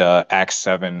 and Act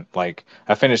 7. Like,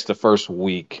 I finished the first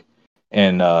week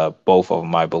in both of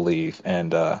them, I believe.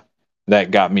 And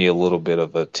that got me a little bit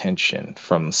of attention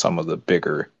from some of the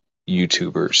bigger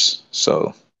YouTubers.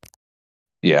 So,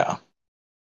 yeah.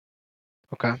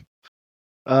 Okay.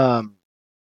 Um,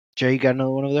 Jay, you got another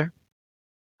one over there?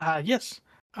 Yes.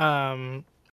 Um.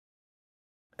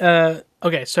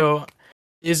 Okay. So,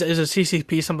 is a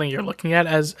CCP something you're looking at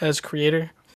as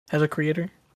creator, as a creator?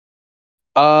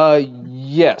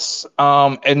 Yes.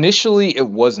 Initially it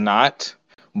was not,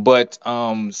 but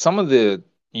some of the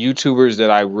YouTubers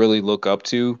that I really look up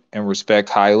to and respect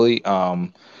highly,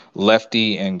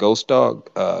 Lefty and Ghost Dog,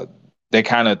 they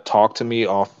kind of talked to me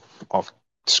off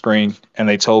screen, and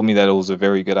they told me that it was a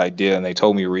very good idea, and they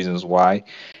told me reasons why.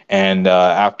 And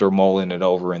after mulling it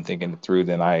over and thinking it through,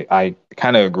 then I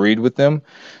kind of agreed with them.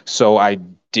 So I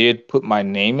did put my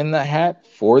name in the hat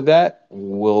for that.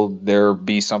 Will there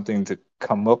be something to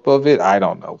come up of it? I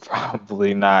don't know.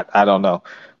 Probably not. I don't know.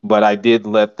 But I did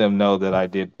let them know that I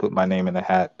did put my name in the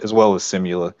hat, as well as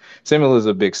Simula. Simula is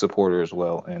a big supporter as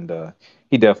well, and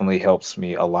he definitely helps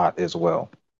me a lot as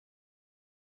well.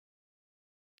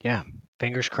 Yeah,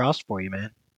 fingers crossed for you,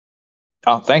 man.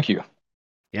 Oh, thank you.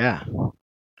 Yeah.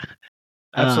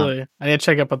 Absolutely. I need to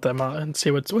check up with them and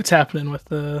see what's happening with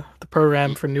the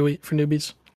program for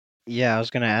newbies. Yeah, I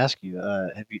was gonna ask you.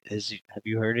 Have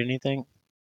you heard anything?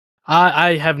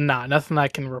 I have nothing I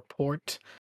can report.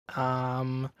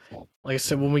 Like I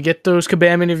said, when we get those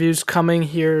Kabam interviews coming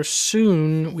here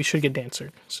soon, we should get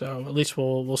answered. So at least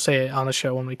we'll say it on the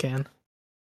show when we can.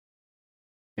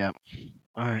 Yep.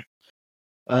 All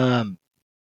right.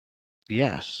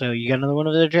 Yeah. So you got another one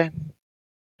over there, Jay?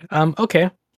 Okay.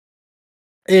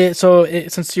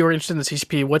 Since you were interested in the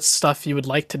CCP, what's stuff you would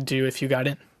like to do if you got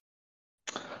in?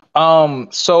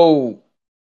 So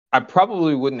I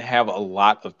probably wouldn't have a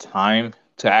lot of time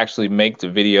to actually make the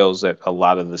videos that a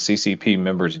lot of the CCP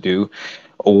members do.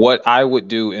 What I would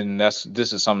do, and this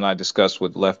is something I discussed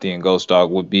with Lefty and Ghost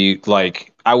Dog, would be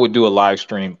like I would do a live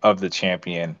stream of the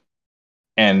champion,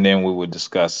 and then we would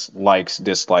discuss likes,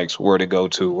 dislikes, where to go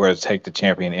to, where to take the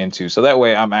champion into. So that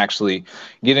way, I'm actually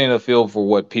getting a feel for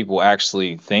what people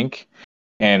actually think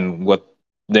and what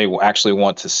they will actually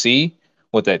want to see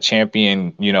with that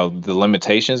champion, the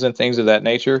limitations and things of that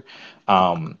nature.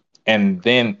 And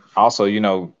then also,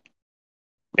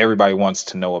 everybody wants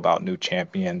to know about new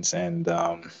champions, and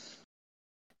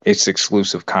it's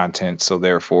exclusive content. So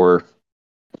therefore,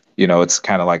 it's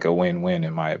kind of like a win-win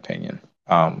in my opinion.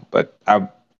 But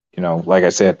like I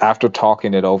said, after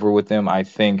talking it over with them, I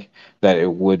think that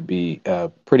it would be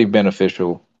pretty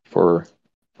beneficial for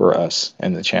us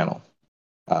in the channel.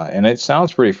 And it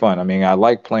sounds pretty fun. I mean, I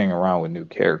like playing around with new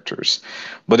characters,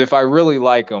 but if I really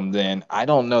like them, then I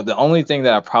don't know. The only thing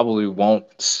that I probably won't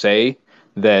say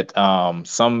that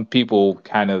some people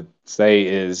kind of say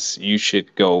is you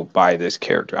should go buy this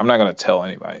character. I'm not going to tell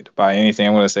anybody to buy anything.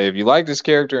 I'm going to say if you like this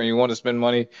character and you want to spend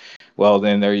money, well,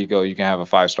 then there you go. You can have a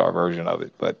 5-star version of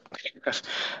it. But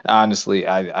honestly,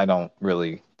 I don't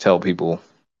really tell people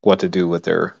what to do with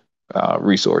their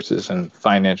resources and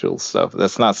financial stuff.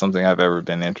 That's not something I've ever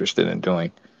been interested in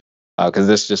doing because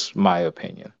that's just my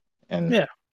opinion. And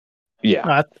yeah,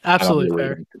 No, absolutely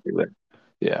really fair. do that.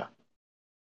 Yeah.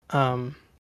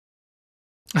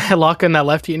 Lock in that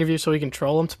Lefty interview so we can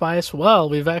troll him, Tobias. Well,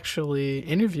 we've actually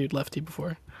interviewed Lefty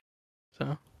before,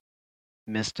 so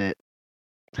Missed it.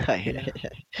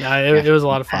 Yeah, it was a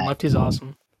lot of fun. Lefty's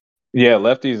awesome. Yeah,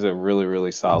 Lefty's a really,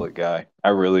 really solid guy. I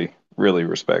really, really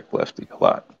respect Lefty a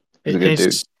lot. He's a good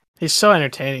dude. He's so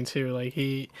entertaining too.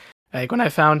 When I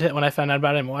found out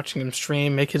about him, watching him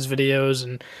stream, make his videos,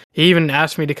 and he even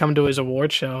asked me to come to his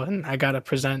award show, and I got to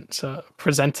present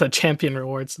the champion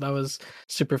rewards. So that was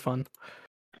super fun.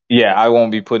 Yeah, I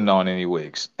won't be putting on any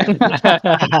wigs.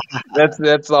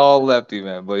 That's all Lefty,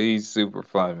 man. But he's super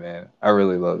fun, man. I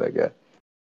really love that guy.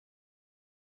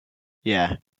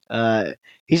 Yeah.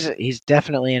 He's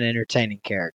definitely an entertaining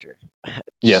character.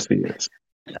 Yes, he is.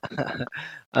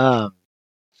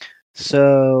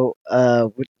 So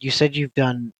you said you've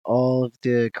done all of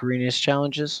the Karina's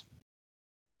challenges?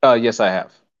 Yes, I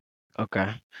have.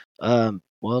 Okay.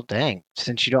 Well, dang.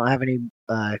 Since you don't have any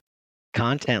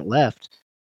content left,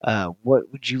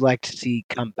 what would you like to see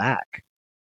come back?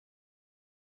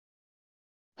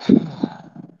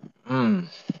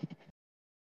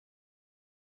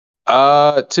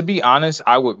 To be honest,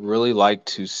 I would really like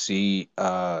to see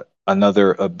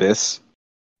another Abyss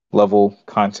level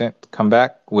content come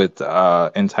back with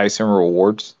enticing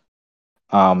rewards.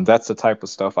 That's the type of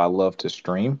stuff I love to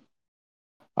stream.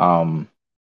 And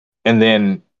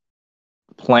then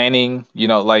planning,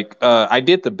 I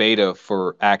did the beta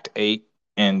for Act 8,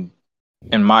 and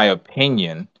in my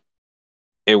opinion,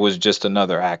 it was just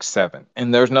another Act 7.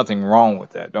 And there's nothing wrong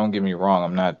with that. Don't get me wrong.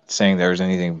 I'm not saying there's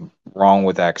anything wrong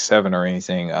with Act 7 or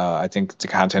anything. I think the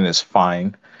content is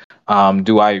fine.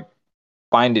 Do I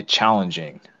find it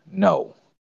challenging? No.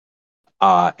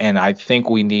 And I think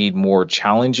we need more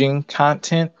challenging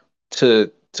content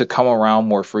to come around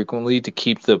more frequently to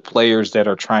keep the players that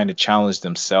are trying to challenge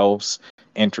themselves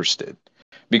interested.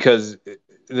 Because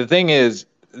the thing is,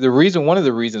 one of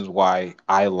the reasons why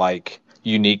I like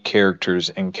unique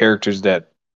characters and characters that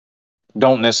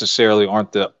don't necessarily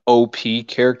aren't the OP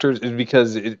characters is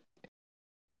because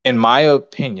in my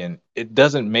opinion, it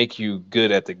doesn't make you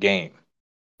good at the game.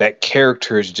 That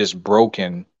character is just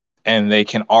broken and they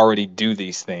can already do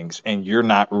these things and you're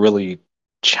not really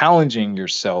challenging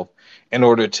yourself in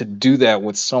order to do that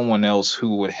with someone else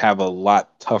who would have a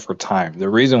lot tougher time. The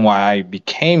reason why I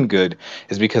became good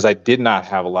is because I did not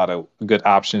have a lot of good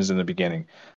options in the beginning.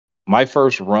 My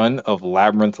first run of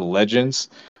Labyrinth Legends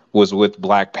was with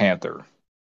Black Panther.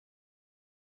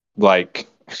 Like,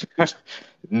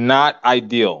 not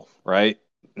ideal, right?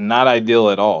 Not ideal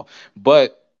at all.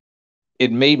 But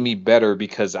it made me better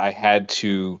because I had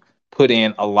to put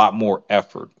in a lot more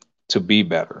effort to be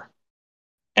better.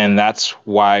 And that's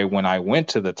why when I went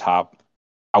to the top,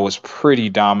 I was pretty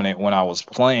dominant when I was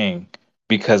playing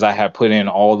because I had put in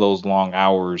all those long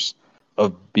hours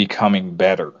of becoming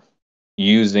better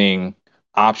using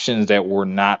options that were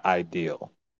not ideal.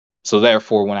 So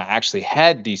therefore, when I actually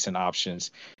had decent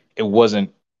options, it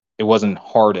wasn't it wasn't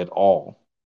hard at all.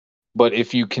 But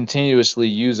if you continuously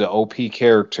use an OP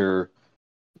character,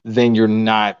 then you're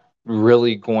not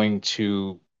really going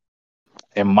to,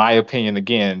 in my opinion,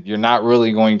 again, you're not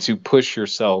really going to push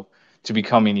yourself to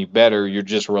become any better. You're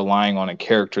just relying on a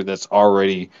character that's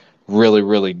already really,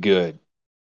 really good.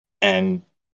 And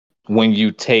when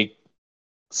you take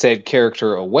said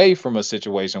character away from a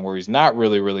situation where he's not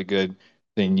really, really good,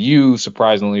 then you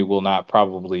surprisingly will not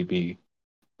probably be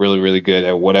really, really good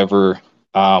at whatever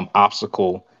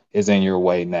obstacle is in your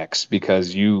way next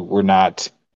because you were not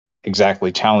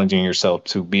exactly challenging yourself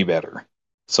to be better.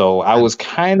 So I was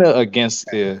kind of against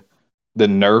the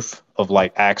nerf of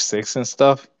like Act 6 and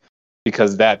stuff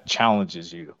because that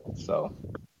challenges you. So,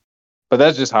 but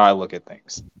that's just how I look at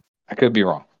things. I could be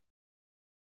wrong.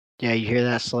 Yeah, you hear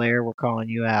that, Slayer? We're calling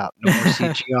you out. No more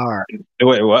CGR.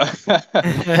 Wait, what?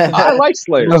 I like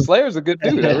Slayer. Slayer's a good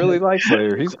dude. I really like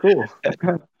Slayer. He's cool.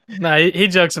 No, he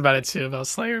jokes about it too, about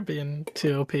Slayer being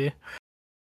too OP.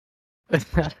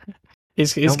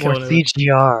 he's No more killing it.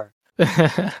 CGR.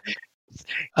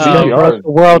 CGR broke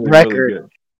the world really, really record. good.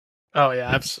 Oh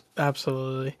yeah,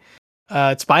 absolutely.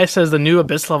 Tobias says the new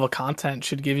Abyss level content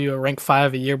should give you a rank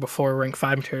 5 a year before rank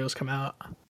 5 materials come out.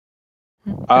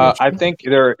 I think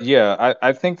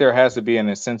I think there has to be an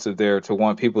incentive there to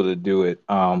want people to do it.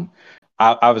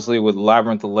 Obviously with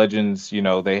Labyrinth of Legends, you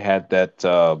know, they had that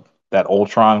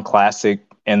Ultron Classic,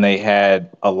 and they had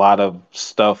a lot of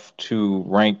stuff to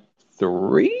rank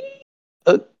 3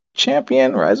 a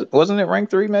champion, right? Wasn't it rank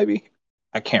 3 maybe?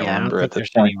 I can't Yeah, I don't remember at think this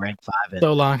there's point. any rank 5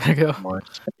 So long ago. anymore.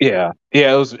 Yeah,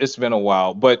 it's been a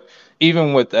while, but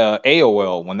even with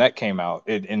AOL when that came out,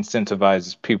 it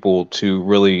incentivizes people to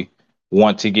really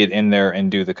want to get in there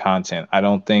and do the content. I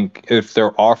don't think if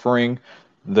they're offering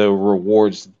the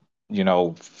rewards, you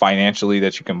know, financially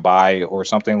that you can buy or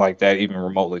something like that, even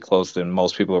remotely close, then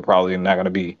most people are probably not going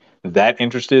to be that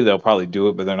interested. They'll probably do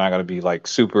it, but they're not going to be like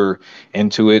super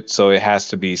into it. So it has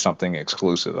to be something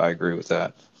exclusive. I agree with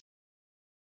that.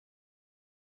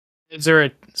 Is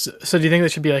there so do you think there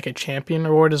should be like a champion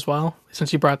reward as well?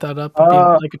 Since you brought that up,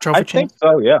 like a trophy I think champ?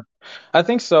 so. Yeah, I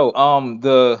think so.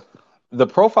 The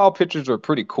profile pictures are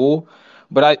pretty cool,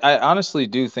 but I honestly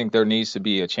do think there needs to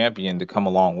be a champion to come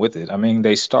along with it. I mean,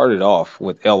 they started off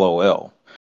with LOL.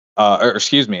 Or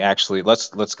excuse me, actually,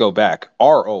 let's go back.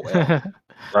 ROL,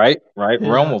 right? Right?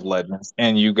 Realm Yeah. of Legends.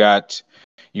 And you got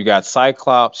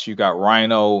Cyclops, you got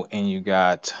Rhino, and you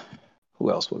got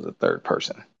who else was the third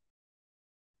person?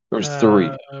 There was 3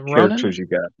 Ronan? characters you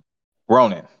got.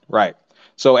 Ronan, right.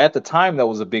 So at the time that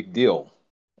was a big deal.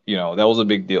 You know, that was a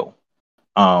big deal.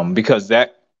 Because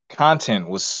that content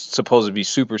was supposed to be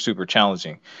super, super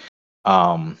challenging.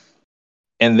 Um,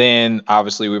 and then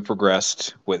obviously we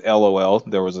progressed with LOL.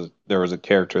 There was a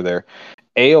character there.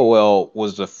 AOL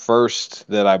was the first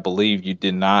that I believe you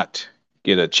did not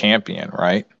get a champion,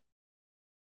 right?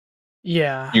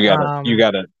 Yeah. You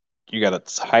got a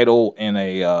title and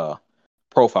a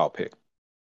profile pick.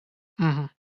 Mhm.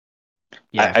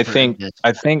 Yeah, I for think Abyss.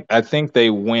 I think they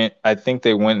went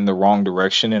in the wrong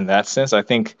direction in that sense. I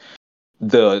think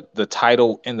the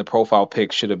title and the profile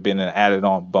pick should have been an added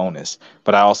on bonus,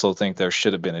 but I also think there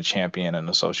should have been a champion in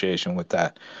association with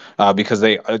that, because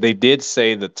they did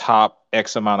say the top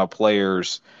X amount of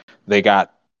players they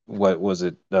got, what was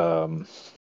it, they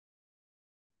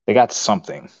got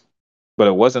something, but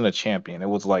it wasn't a champion. It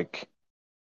was like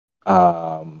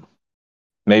um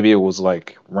maybe it was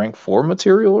like rank 4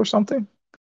 material or something.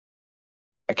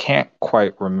 I can't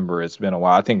quite remember. It's been a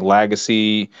while. I think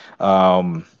Legacy,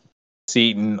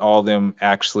 Seaton, all of them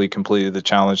actually completed the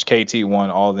challenge. KT1,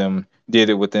 all of them did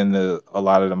it within the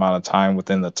allotted amount of time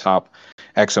within the top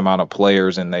X amount of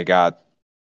players, and they got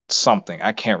something.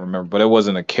 I can't remember, but it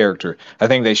wasn't a character. I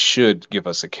think they should give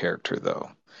us a character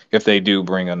though, if they do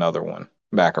bring another one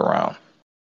back around,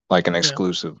 like an Yeah.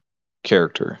 exclusive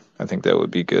character. I think that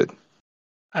would be good.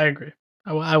 I agree.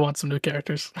 I want some new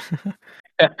characters.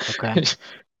 Okay.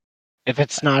 If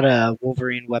it's not a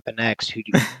Wolverine Weapon X, who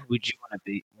would you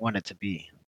want it to be?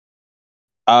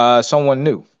 Someone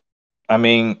new. I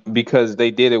mean, because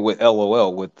they did it with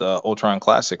LOL with Ultron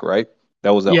Classic, right?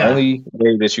 That was the Yeah. only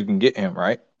way that you can get him,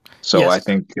 right? So Yes.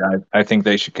 I think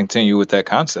they should continue with that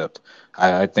concept.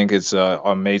 I think it's an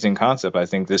amazing concept. I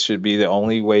think this should be the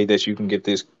only way that you can get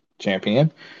this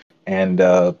champion, and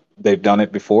they've done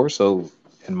it before. So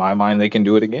in my mind, they can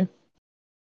do it again.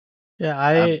 Yeah.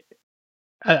 Um,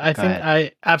 I Go think ahead.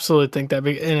 I absolutely think that,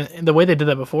 and the way they did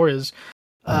that before is,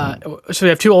 so we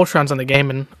have two Ultrons in the game,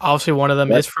 and obviously one of them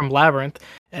Right. is from Labyrinth,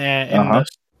 and Uh-huh.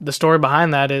 the story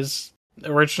behind that is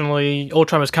originally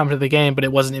Ultron was coming to the game, but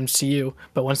it wasn't MCU.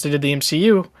 But once they did the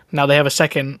MCU, now they have a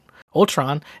second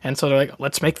Ultron, and so they're like,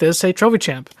 let's make this a trophy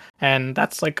champ, and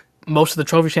that's like most of the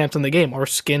trophy champs in the game are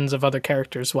skins of other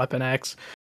characters, Weapon X,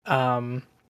 um,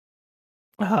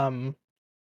 um,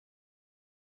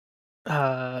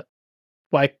 uh,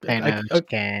 like Thanos,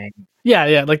 Kang,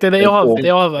 yeah, like they all have Deadpool. they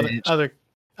all have Bitch.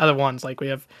 other ones. Like we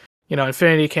have,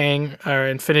 Infinity King or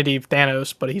Infinity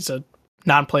Thanos, but he's a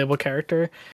non-playable character.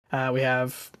 We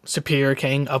have Superior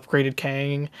King, Upgraded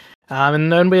King,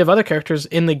 and then we have other characters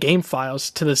in the game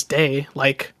files to this day,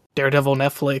 like Daredevil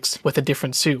Netflix with a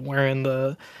different suit, wearing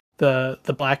the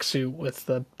black suit with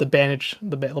the bandage,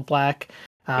 the black.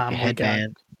 like a We got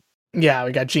headband.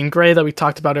 we got Jean Grey that we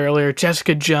talked about earlier,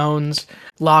 Jessica Jones,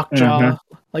 Hmm. Lockjaw.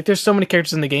 Like, there's so many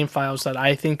characters in the game files that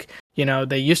I think,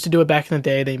 they used to do it back in the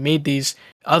day. They made these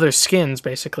other skins,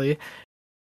 basically,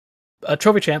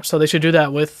 trophy champs, so they should do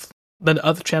that with the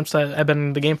other champs that have been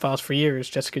in the game files for years.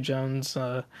 Jessica Jones,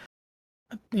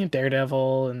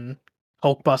 Daredevil, and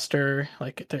Hulkbuster.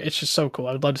 Like, it's just so cool.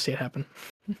 I would love to see it happen.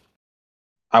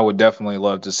 I would definitely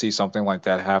love to see something like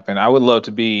that happen. I would love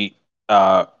to be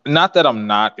not that I'm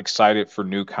not excited for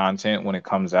new content when it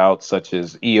comes out, such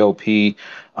as EOP,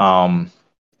 um,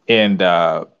 and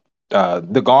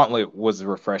the Gauntlet was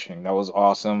refreshing. That was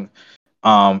awesome.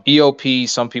 EOP,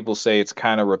 some people say it's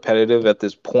kind of repetitive at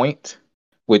this point,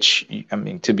 which I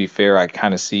mean, to be fair, I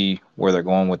kind of see where they're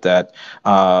going with that.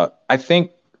 I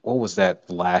think what was that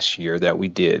last year that we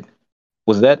did?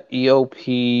 Was that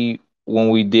EOP when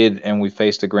we did and we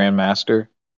faced the Grandmaster?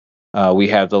 We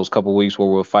had those couple weeks where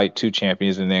we'll fight two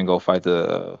champions and then go fight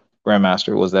the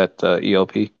Grandmaster. Was that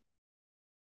EOP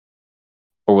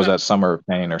or was that Summer of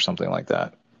Pain or something like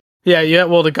that? Yeah, yeah.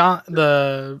 Well,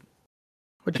 the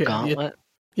what The you have? Gauntlet.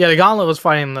 Yeah, the Gauntlet was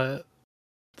fighting the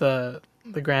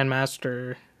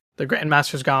Grandmaster, the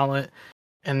Grandmaster's Gauntlet,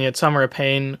 and you had Summer of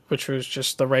Pain, which was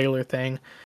just the regular thing.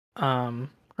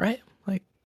 Right? Like,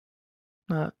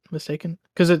 not mistaken,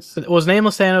 because it was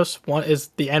Nameless Thanos. One is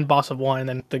the end boss of one, and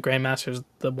then the Grandmaster's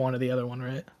the one of the other one,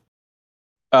 right?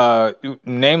 Uh,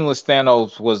 Nameless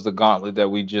Thanos was the gauntlet that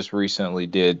we just recently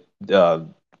did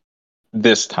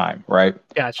this time, right?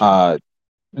 Gotcha. Uh,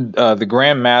 the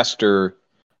Grandmaster,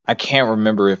 I can't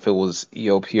remember if it was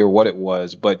EOP or what it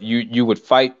was, but you would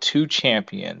fight two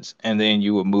champions and then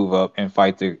you would move up and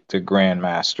fight the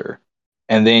Grandmaster,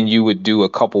 and then you would do a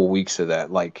couple weeks of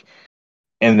that, like,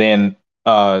 and then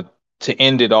to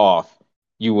end it off,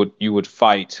 you would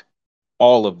fight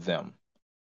all of them.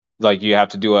 Like you have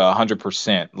to do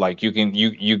 100%. Like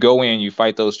you go in, you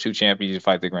fight those two champions, you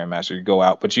fight the Grandmaster, you go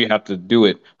out, but you have to do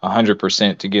it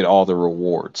 100% to get all the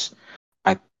rewards.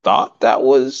 I thought that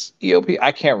was EOP.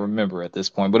 I can't remember at this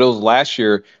point, but it was last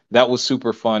year. That was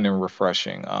super fun and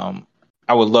refreshing.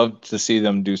 I would love to see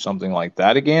them do something like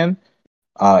that again.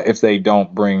 If they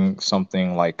don't bring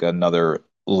something like another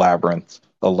Labyrinth,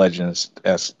 a Legends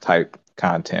S type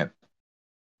content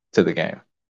to the game.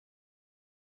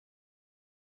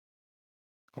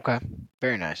 Okay,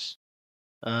 very nice.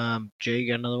 Jay, you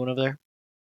got another one over there?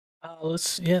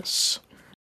 Yes.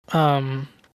 Um.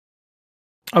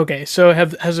 Okay, so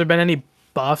has there been any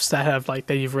buffs that have that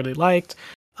you've really liked?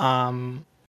 Um,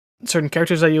 Certain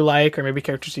characters that you like, or maybe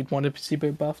characters you'd want to see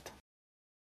buffed?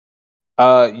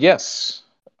 Yes.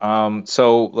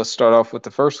 So let's start off with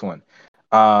the first one.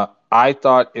 I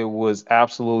thought it was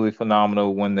absolutely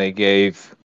phenomenal when they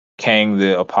gave Kang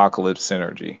the Apocalypse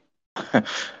synergy.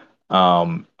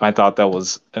 I thought that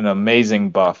was an amazing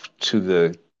buff to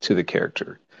the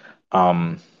character.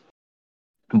 Um,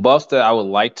 Buffs that I would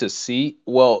like to see,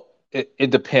 well,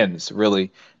 it depends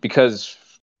really, because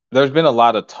there's been a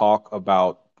lot of talk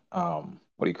about what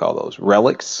do you call those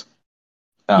relics?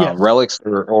 Yes, Relics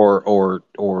or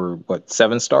what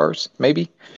 7 stars maybe.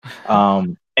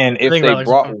 And I if think they relics are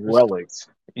brought buffers. relics,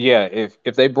 yeah,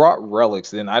 if they brought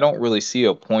relics, then I don't really see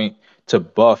a point to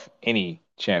buff any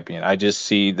champion. I just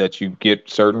see that you get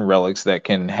certain relics that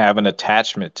can have an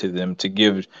attachment to them to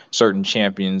give certain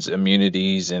champions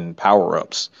immunities and power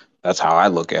ups. That's how I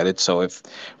look at it. So if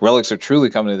relics are truly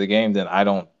coming to the game, then I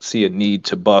don't see a need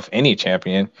to buff any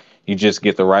champion. You just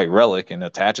get the right relic and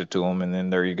attach it to them, and then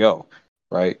there you go,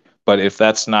 right? But if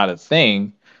that's not a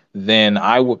thing, then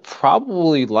I would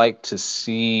probably like to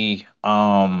see.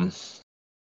 I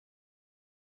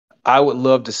would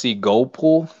love to see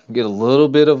Goldpool get a little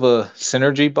bit of a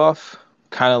synergy buff,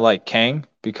 kind of like Kang,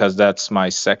 because that's my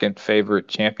second favorite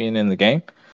champion in the game.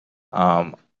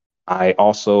 Um, I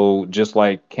also, just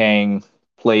like Kang,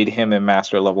 played him in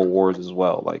Master Level Wars as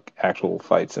well, like actual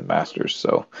fights and Masters.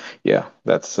 So, yeah,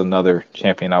 that's another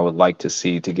champion I would like to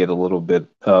see to get a little bit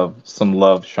of some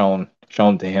love shown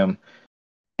to him.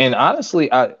 And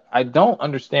honestly, I don't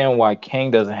understand why Kang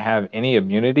doesn't have any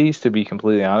immunities, to be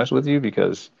completely honest with you,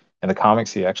 because in the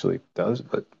comics he actually does,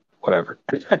 but whatever.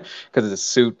 Because his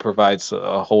suit provides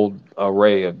a whole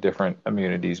array of different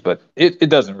immunities, but it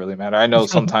doesn't really matter. I know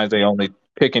sometimes they only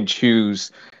pick and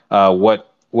choose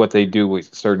what they do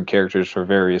with certain characters for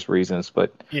various reasons,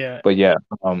 but Yeah, yeah,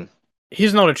 um,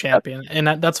 he's not a champion, and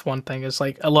that's one thing. Is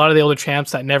like a lot of the older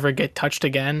champs that never get touched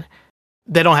again,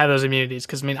 they don't have those immunities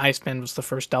because I mean Iceman was the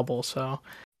first double, so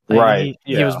like, right,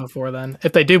 he was yeah. before then.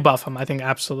 If they do buff him, I think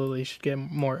absolutely he should get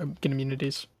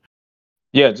immunities.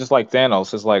 Yeah, just like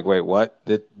Thanos, it's like, wait, what?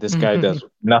 This guy does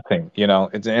nothing,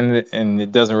 It's and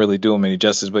it doesn't really do him any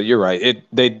justice. But you're right.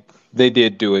 They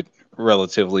did do it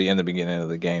relatively in the beginning of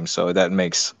the game, so that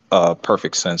makes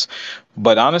perfect sense.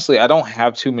 But honestly, I don't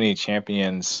have too many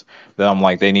champions that I'm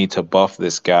like they need to buff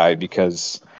this guy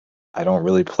because I don't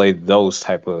really play those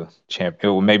type of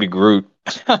champion. Well, maybe Groot.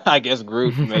 I guess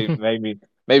Groot.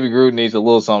 Maybe Groot needs a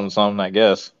little something, something. I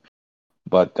guess.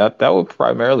 But that would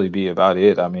primarily be about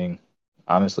it. I mean,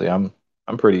 honestly, I'm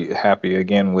pretty happy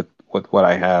again with what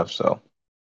I have, so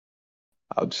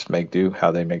I'll just make do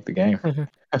how they make the game.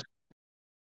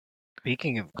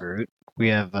 Speaking of Groot, we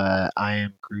have I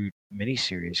Am Groot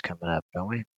miniseries coming up, don't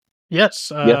we?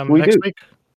 Yes, Yes, we next do. week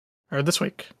or this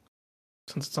week,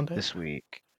 since it's Sunday. This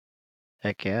week.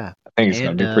 Heck yeah. I think it's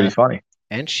gonna be pretty funny.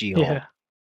 And She-Hulk. Yeah.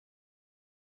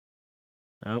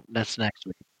 Oh, that's next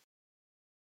week.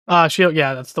 Shield.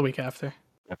 Yeah, that's the week after.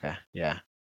 Okay, yeah.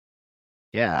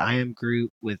 Yeah, I Am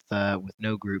Groot with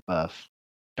no Groot buff.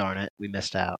 Darn it, we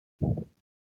missed out.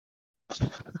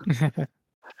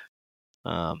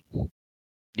 Um,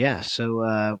 yeah.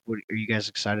 So, what, are you guys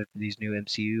excited for these new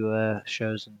MCU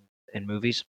shows and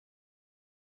movies?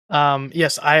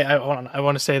 Yes, I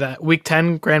want to say that week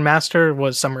 10 Grandmaster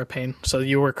was Summer of Pain, so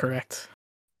you were correct.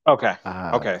 Okay.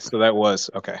 Uh, Okay. So that was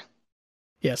okay.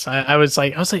 Yes, I was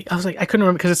like I couldn't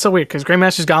remember because it's so weird because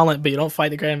Grandmaster's Gauntlet, but you don't fight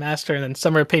the Grandmaster, and then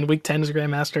Summer of Pain week 10 is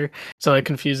Grandmaster, so it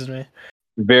confuses me.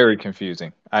 Very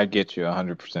confusing. I get you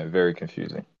 100%. Very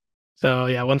confusing. So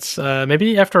yeah, once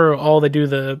maybe after all they do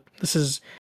this is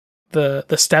the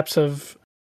steps of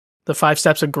the 5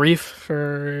 steps of grief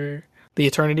for the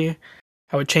eternity,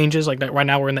 how it changes. Like that right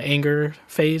now we're in the anger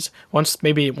phase. Once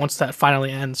that finally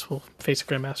ends, we'll face a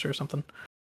Grandmaster or something.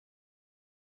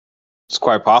 It's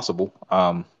quite possible.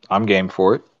 I'm game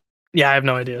for it. Yeah, I have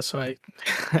no idea. So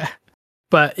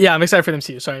but yeah, I'm excited for them to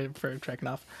see you. Sorry for tracking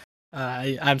off.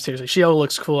 I'm seriously, She-Hulk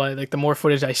looks cool. I like the more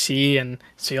footage I see and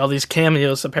see all these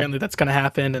cameos. Apparently, that's gonna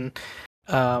happen,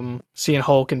 and seeing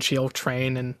Hulk and She-Hulk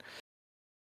train and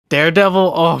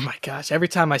Daredevil. Oh my gosh! Every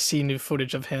time I see new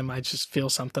footage of him, I just feel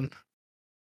something.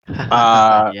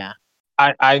 yeah.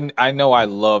 I know I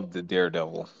loved the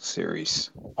Daredevil series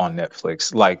on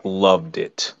Netflix. Like loved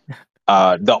it.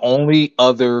 The only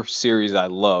other series I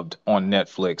loved on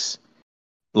Netflix,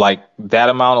 like that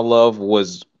amount of love,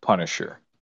 was Punisher.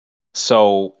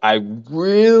 So I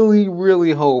really,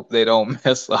 really hope they don't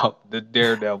mess up the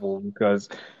Daredevil because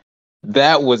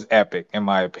that was epic in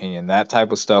my opinion. That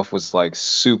type of stuff was like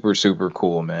super, super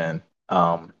cool, man.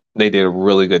 They did a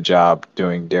really good job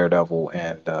doing Daredevil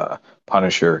and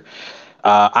Punisher.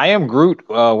 I Am Groot.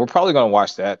 We're probably gonna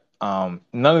watch that. None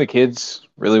of the kids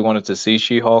really wanted to see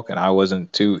She-Hulk, and I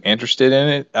wasn't too interested in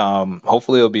it.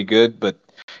 Hopefully, it'll be good, but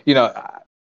you know,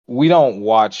 we don't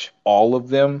watch all of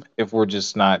them if we're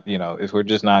just not, if we're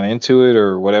just not into it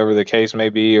or whatever the case may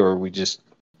be, or we just,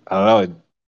 I don't know.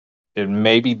 It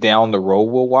may be down the road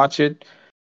we'll watch it,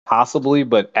 possibly,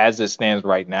 but as it stands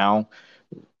right now,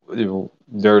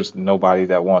 there's nobody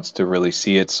that wants to really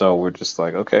see it, so we're just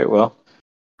like, okay, well,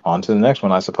 on to the next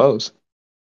one, I suppose.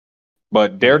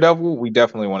 But Daredevil, we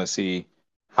definitely want to see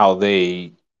how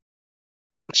they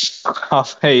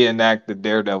enact the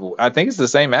Daredevil. I think it's the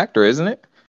same actor, isn't it?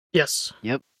 Yes.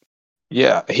 Yep.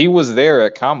 Yeah, he was there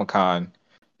at Comic-Con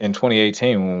in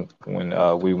 2018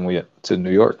 when we went to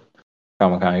New York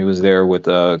Comic-Con. He was there with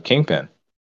Kingpin.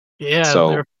 Yeah, So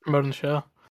they're promoting the show.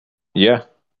 yeah,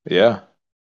 yeah.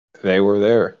 They were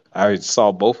there. I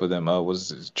saw both of them.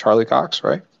 Was it Charlie Cox,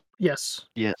 right? Yes.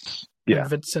 Yes. And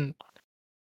Vincent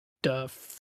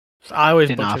Duff. I always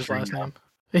butcher his last D'Onofrio. name.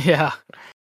 Yeah.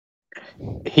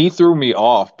 He threw me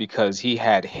off because he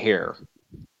had hair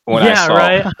when I Yeah, saw him.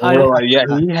 right. And we're like,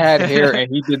 yeah, he had hair and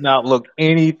he did not look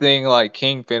anything like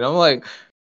Kingpin. I'm like,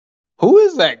 who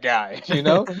is that guy? You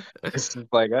know? It's just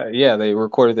like, yeah, they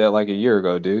recorded that like a year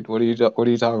ago, dude. What are you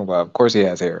talking about? Of course he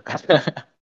has hair.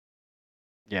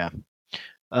 Yeah.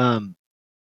 But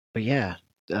yeah,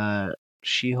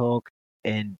 She-Hulk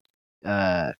and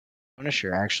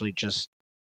Punisher actually just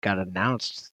got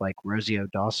announced. Like Rosie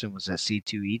O'Dawson was at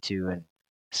C2E2 and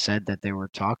said that they were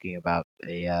talking about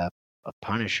a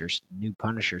new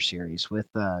Punisher series with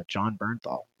John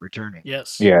Bernthal returning.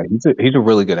 Yes. Yeah, he's a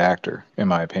really good actor, in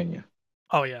my opinion.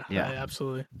 Oh yeah. Yeah. I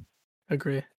absolutely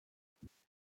agree.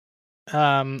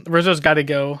 Rizzo's got to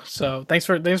go. So thanks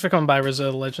for coming by,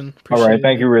 Rizzo the legend. All right,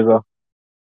 thank you, Rizzo.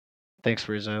 Thanks,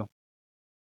 Rizzo.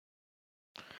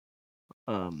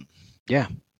 Yeah.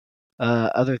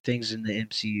 Other things in the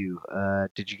MCU.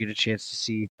 Did you get a chance to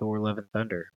see Thor: Love and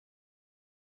Thunder?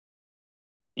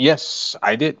 Yes,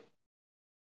 I did.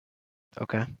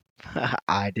 Okay.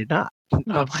 I did not. Oh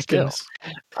But my still, goodness.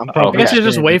 I'm I probably guess you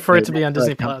just gonna wait for it wait to be on until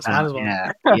Disney comes Plus. Might out. as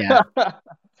well.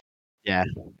 Yeah.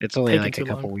 It's only Taking like a too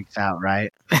couple long. weeks out,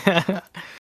 right?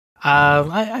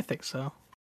 I think so.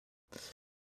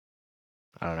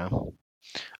 I don't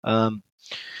know.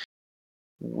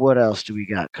 What else do we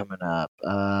got coming up?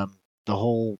 The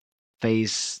whole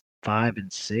Phase 5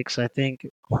 and 6, I think.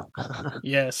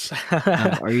 Yes.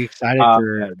 Are you excited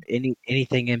for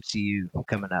anything MCU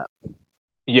coming up?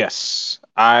 Yes,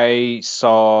 I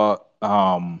saw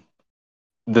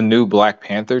the new Black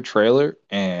Panther trailer,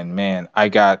 and man, I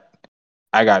got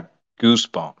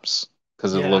goosebumps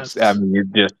because it looks. I Yes.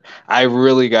 mean, I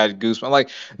really got goosebumps. Like,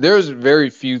 there's very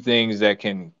few things that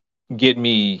can get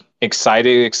me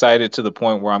excited to the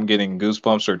point where I'm getting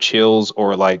goosebumps or chills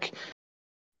or like,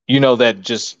 that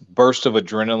just burst of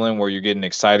adrenaline where you're getting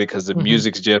excited because the Mhm.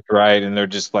 music's just right and they're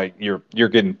just like you're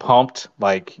getting pumped.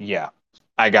 Like, yeah,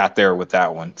 I got there with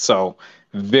that one. So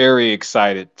very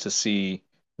excited to see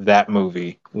that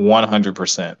movie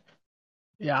 100%.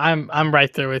 Yeah, I'm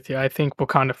right there with you. I think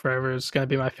Wakanda Forever is going to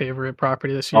be my favorite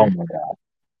property this Oh year. my God.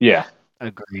 Yeah,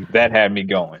 Agreed. that had me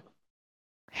going.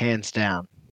 Hands down.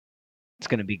 It's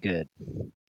gonna be good.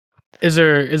 Is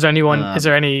there Um,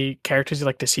 any characters you'd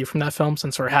like to see from that film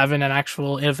since we're having an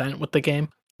actual event with the game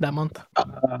that month?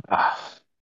 Uh,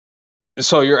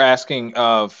 so you're asking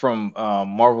from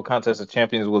Marvel Contest of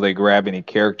Champions, will they grab any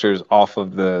characters off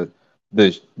of the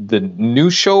new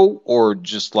show or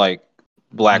just like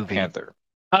Black movie. Panther?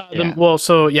 Yeah.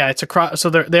 So yeah, it's so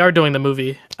they are doing the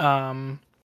movie.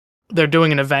 They're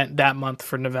doing an event that month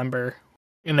for November,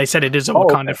 and they said it is a Oh,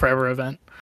 Wakanda okay. Forever event.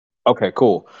 Okay,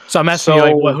 cool. So I'm asking you,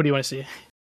 like, who do you want to see?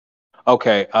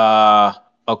 Okay,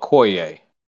 Okoye.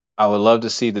 I would love to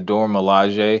see the Dora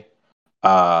Milaje,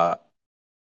 uh,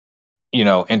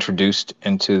 introduced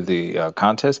into the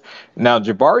contest. Now,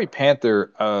 Jabari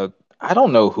Panther, I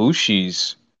don't know who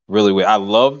she's really with. I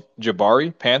love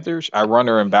Jabari Panthers. I run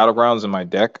her in Battlegrounds in my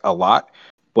deck a lot,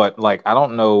 but like I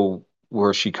don't know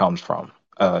where she comes from.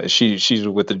 She's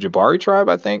with the Jabari tribe,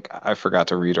 I think. I forgot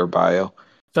to read her bio.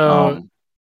 So Um,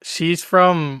 she's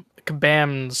from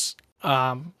Kabam's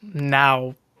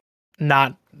now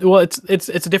not well it's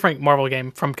a different Marvel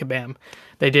game from Kabam.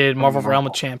 They did Marvel Realm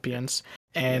of Champions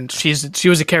and she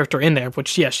was a character in there,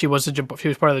 which yes, she was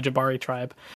part of the Jabari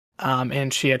tribe.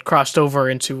 And she had crossed over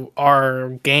into our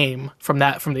game from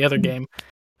the other game.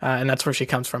 And that's where she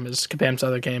comes from, is Kabam's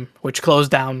other game, which closed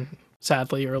down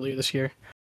sadly earlier this year.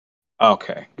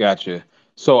 okay, gotcha.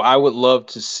 So I would love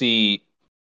to see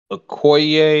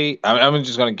Okoye. I'm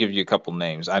just going to give you a couple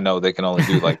names. I know they can only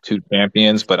do like two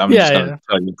champions, but I'm just going to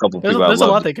tell you a couple people I'd There's a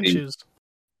love lot to they can see. choose.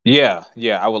 Yeah,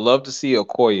 yeah. I would love to see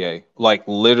Okoye, like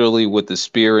literally with the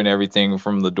spear and everything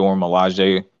from the Dora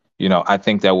Milaje. I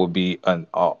think that would be an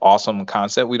awesome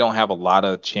concept. We don't have a lot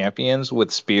of champions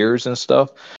with spears and stuff.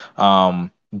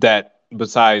 That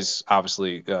besides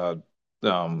obviously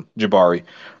Jabari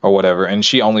or whatever, and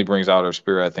she only brings out her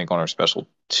spear, I think, on her special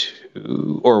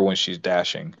two or when she's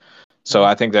dashing. So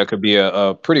I think that could be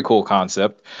a pretty cool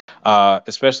concept,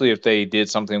 especially if they did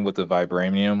something with the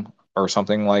vibranium or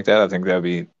something like that. I think that'd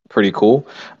be pretty cool.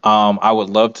 I would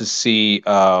love to see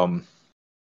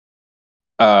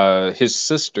his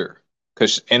sister,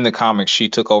 because in the comics she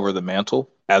took over the mantle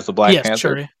as the Black Yes, Panther.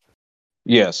 sure.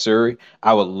 Yeah, Suri.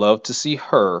 I would love to see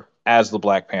her as the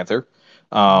Black Panther.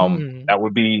 That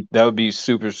would be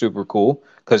super super cool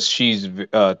because she's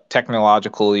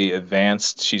technologically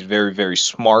advanced. She's very very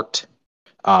smart.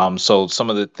 So some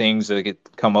of the things that they could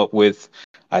come up with,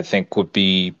 I think, would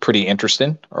be pretty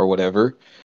interesting or whatever.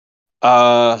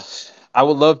 Uh, I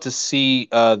would love to see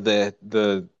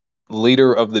the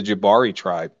leader of the Jabari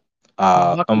tribe,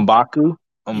 M'Baku. M'Baku.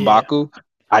 Yeah. M'Baku.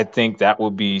 I think that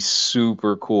would be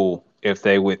super cool if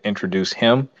they would introduce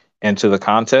him into the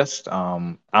contest.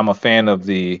 I'm a fan of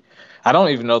the. I don't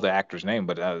even know the actor's name,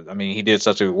 but I mean, he did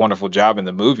such a wonderful job in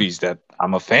the movies that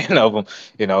I'm a fan of him.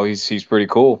 He's pretty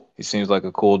cool. He seems like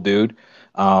a cool dude.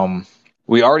 Um,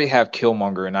 we already have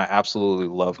Killmonger, and I absolutely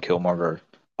love Killmonger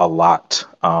a lot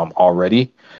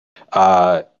already.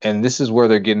 And this is where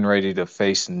they're getting ready to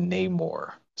face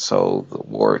Namor. So the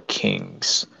War of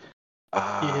Kings.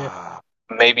 Yeah.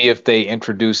 Maybe if they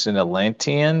introduce an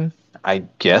Atlantean, I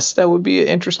guess that would be an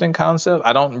interesting concept.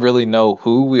 I don't really know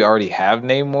who. We already have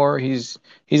Namor. He's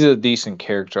a decent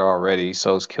character already.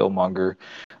 So is Killmonger.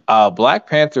 Black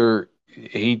Panther.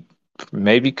 He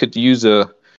maybe could use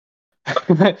a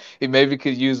he maybe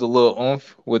could use a little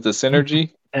oomph with the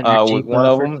synergy Energy with one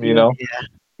buff of or them. two.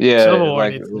 Yeah, Civil War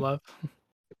like needs some love.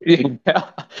 yeah,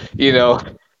 you know,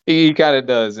 he kind of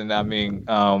does. And I mean,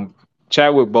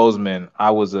 Chadwick Boseman, I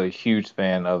was a huge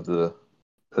fan of the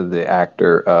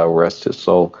actor, rest his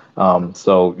soul.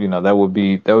 So that would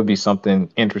be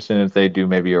something interesting if they do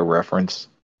maybe a reference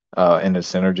in a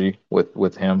synergy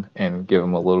with him and give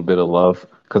him a little bit of love.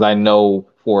 Because I know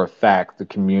for a fact the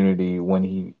community when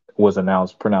he was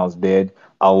pronounced dead,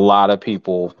 a lot of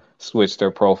people switched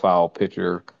their profile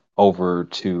picture over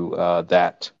to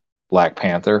that Black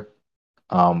Panther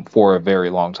for a very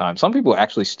long time. Some people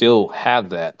actually still have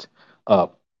that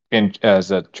up in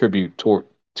as a tribute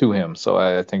to him. So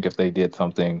I think if they did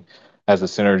something as a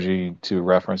synergy to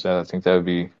reference that, I think that would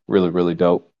be really, really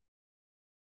dope.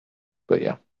 But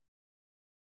yeah.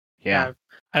 Yeah.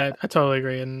 Yeah, I totally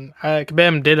agree. And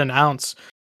Kabam did announce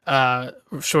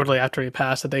shortly after he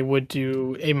passed that they would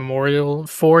do a memorial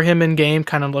for him in game,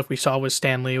 kind of like we saw with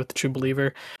Stan Lee with the True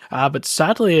Believer. But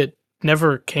sadly, it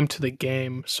never came to the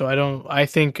game. So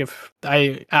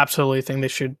I absolutely think they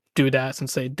should do that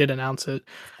since they did announce it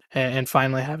and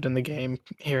finally have it in the game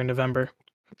here in November.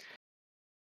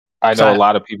 I 'Cause know a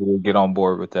lot of people will get on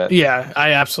board with that. yeah,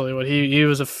 I absolutely would. He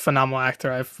was a phenomenal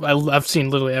actor. I've seen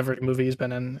literally every movie he's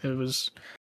been in. It was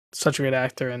such a great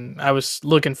actor, and I was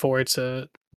looking forward to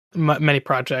many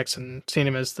projects and seeing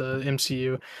him as the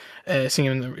MCU, seeing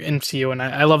him in the MCU. And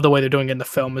I love the way they're doing it in the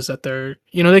film. Is that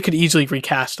they could easily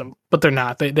recast him, but they're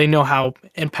not. They know how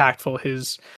impactful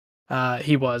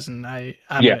he was, and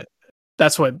Yeah.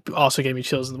 that's what also gave me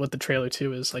chills with the trailer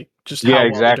too. Is like just Yeah,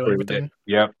 how well they're doing exactly. everything.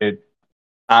 Yep.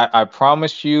 I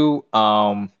promise you,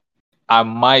 I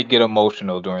might get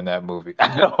emotional during that movie.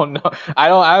 I don't know.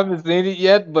 I haven't seen it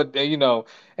yet, but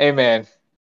hey man,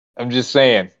 I'm just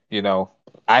saying,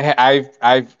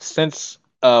 I've since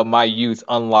my youth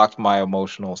unlocked my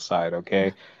emotional side,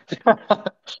 okay?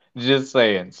 Just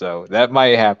saying. So that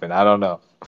might happen. I don't know.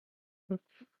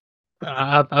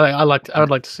 I would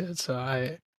like to see it. So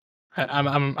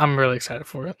I'm really excited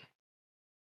for it.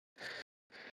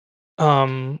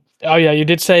 Oh yeah, you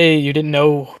did say you didn't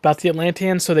know about the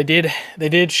Atlanteans, so they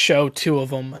did show two of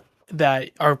them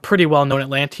that are pretty well known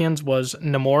Atlanteans. Was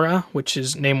Namora, which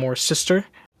is Namor's sister,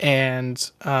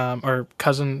 and or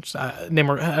cousin.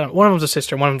 Namor, I don't know, one of them's a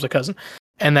sister, one of them's a cousin,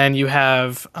 and then you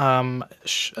have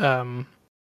Atuma.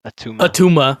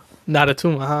 Atuma, not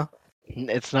Atuma, huh?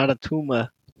 It's not Atuma.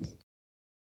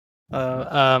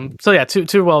 So yeah,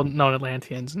 two well known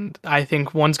Atlanteans, and I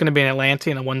think one's going to be an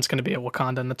Atlantean and one's going to be a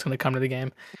Wakandan that's going to come to the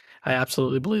game. I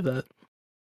absolutely believe that.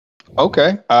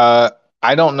 Okay.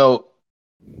 I don't know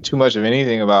too much of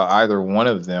anything about either one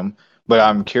of them, but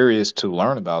I'm curious to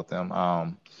learn about them.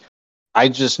 I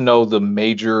just know the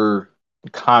major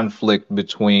conflict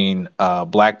between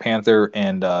Black Panther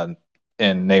and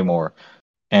Namor,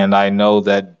 and I know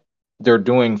that they're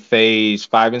doing phase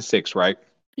 5 and 6, right?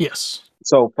 Yes,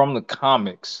 So from the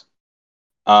comics,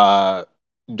 uh,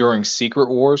 during Secret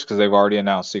Wars, because they've already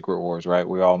announced Secret Wars, right?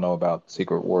 We all know about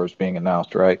Secret Wars being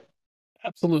announced, right?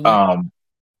 absolutely. Um,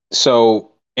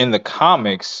 so in the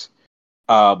comics,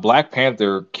 Black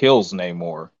Panther kills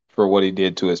Namor for what he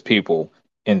did to his people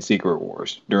in Secret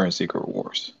Wars during Secret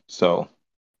Wars. So,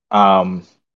 um,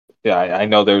 yeah, I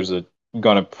know there's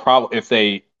gonna probably if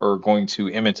they are going to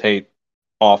imitate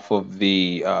off of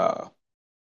the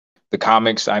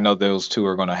comics, I know those two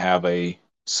are going to have a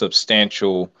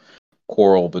substantial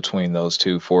quarrel between those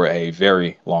two for a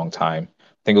very long time. I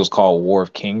think it was called War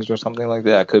of Kings or something like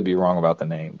that. I could be wrong about the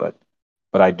name, but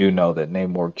I do know that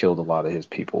Namor killed a lot of his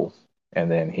people, and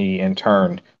then he in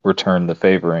turn returned the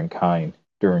favor in kind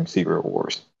during Secret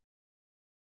Wars.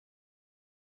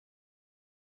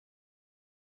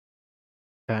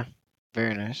 Okay,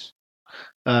 very nice.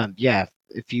 Yeah,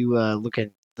 if you look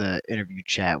at the interview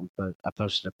chat, I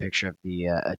posted a picture of the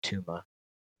Atuma.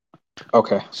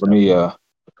 Okay, So let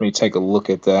me take a look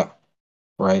at that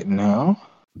right now.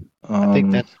 I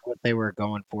think that's what they were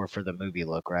going for the movie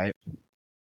look, right?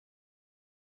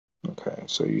 Okay,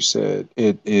 so you said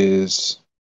it is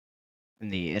In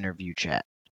the interview chat.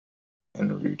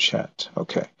 interview chat.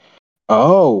 Okay.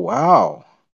 Oh wow.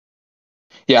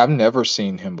 Yeah, I've never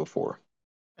seen him before.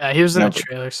 He was in the Never.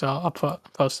 trailer, so I'll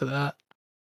post to that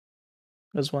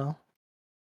as well.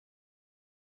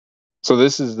 So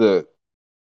this is the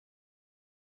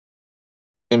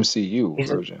MCU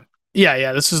He's a, version.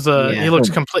 Yeah. This is the. He yeah, looks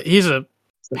complete. He's a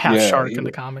half Yeah, shark in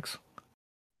the comics.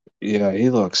 he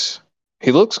looks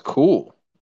cool.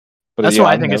 But That's yeah, what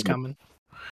I I've think is never. coming.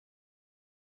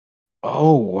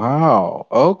 Oh wow.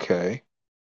 Okay.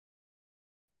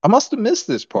 I must have missed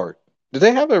this part. Did I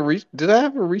have a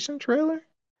recent trailer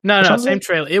No, or no, same something?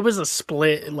 trailer. It was a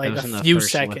split, it like a was in the few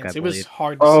first look, I seconds. It was believe.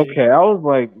 hard to see. Okay, I was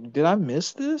like, did I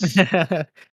miss this?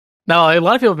 No, a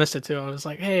lot of people missed it too. I was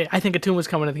like, "Hey, I think Atum was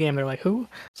coming to the game." They're like, "Who?"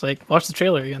 It's like, watch the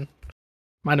trailer again.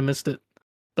 Might have missed it,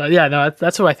 but yeah, no,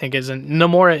 that's who I think is. And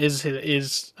Nomura is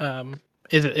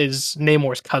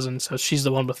Namor's cousin, so she's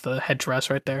the one with the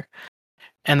headdress right there.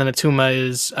 And then Atuma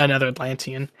is another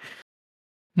Atlantean,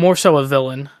 more so a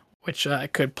villain, which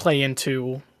could play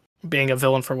into being a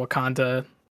villain for Wakanda,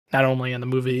 not only in the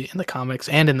movie, in the comics,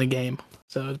 and in the game.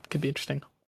 So it could be interesting.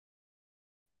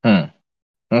 Hmm.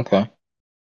 Okay.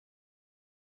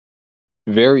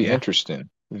 Very Yeah, interesting.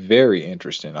 Very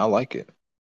interesting. I like it.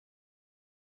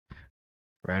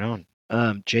 right on.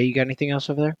 Jay, you got anything else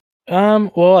over there?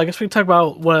 Well, I guess we can talk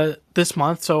about what this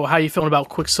month. So, how you feeling about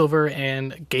Quicksilver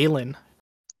and Galen?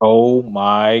 Oh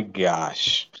my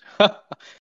gosh.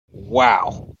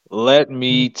 Wow. Let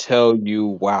me tell you,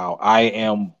 wow. I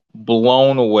am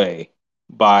blown away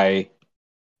by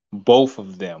both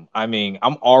of them. I mean,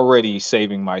 I'm already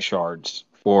saving my shards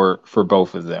for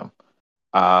both of them.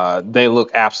 They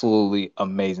look absolutely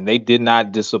amazing. They did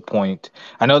not disappoint.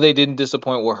 I know they didn't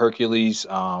disappoint with Hercules,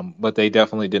 but they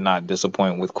definitely did not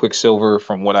disappoint with Quicksilver.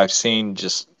 From what I've seen,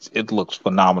 just it looks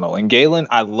phenomenal. And Galen,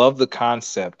 I love the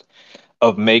concept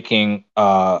of making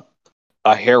a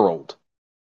herald.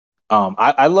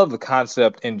 I love the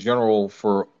concept in general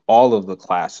for all of the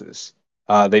classes.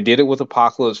 They did it with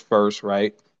Apocalypse first,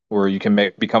 right? Where you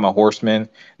can become a horseman.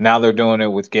 Now they're doing it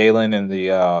with Galen and the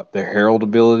herald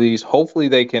abilities. Hopefully,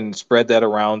 they can spread that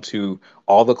around to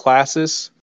all the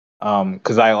classes.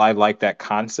 Because I like that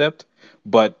concept.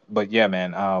 But yeah,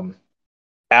 man.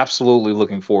 Absolutely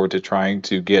looking forward to trying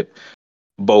to get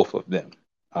both of them.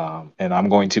 And I'm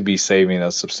going to be saving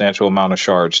a substantial amount of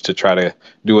shards to try to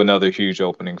do another huge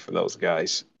opening for those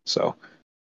guys. So,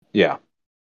 yeah,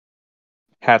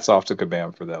 hats off to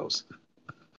Kabam for those.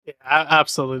 Yeah,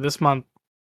 absolutely. This month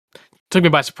took me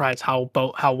by surprise how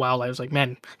well I was like,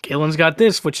 man, Galen's got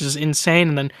this, which is insane,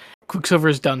 and then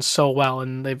Quicksilver's done so well,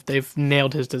 and they've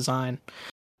nailed his design.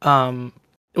 Um,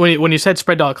 when you said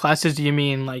spread to all classes, do you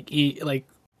mean like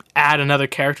add another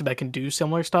character that can do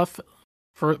similar stuff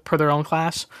per their own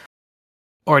class,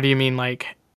 or do you mean like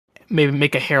maybe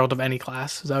make a herald of any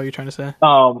class? Is that what you're trying to say?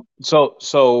 Not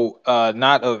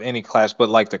of any class, but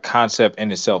like the concept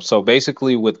in itself. So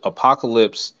basically, with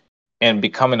Apocalypse and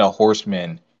becoming a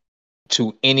horseman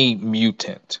to any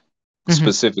mutant Mm-hmm.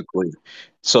 specifically.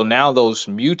 So now those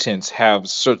mutants have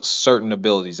certain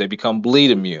abilities. They become bleed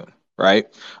immune, right?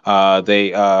 They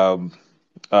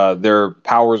their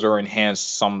powers are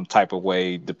enhanced some type of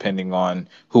way depending on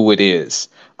who it is.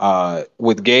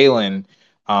 With Galen,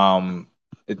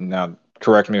 now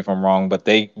correct me if I'm wrong, but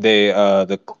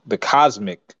the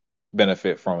cosmic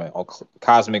benefit from it, or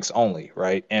cosmics only,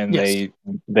 right? And Yes.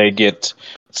 they get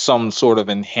some sort of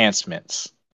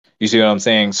enhancements. You see what I'm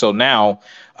saying? So now,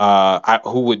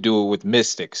 who would do it with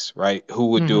mystics, right? Who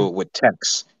would Mm-hmm. do it with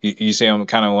texts? You see,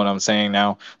 kind of what I'm saying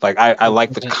now. Like I Well,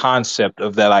 like the concept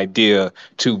of that idea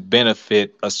to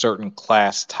benefit a certain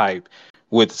class type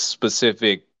with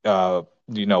specific,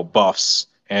 buffs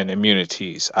and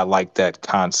immunities. I like that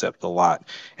concept a lot.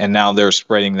 And now they're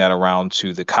spreading that around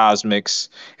to the cosmics,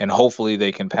 and hopefully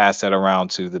they can pass that around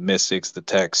to the mystics, the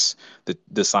texts,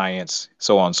 the science,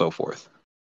 so on and so forth.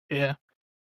 Yeah.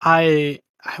 I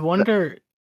wonder.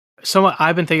 Somewhat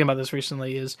I've been thinking about this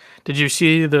recently. Is did you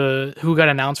see the who got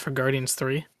announced for Guardians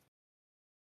 3?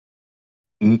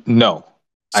 No,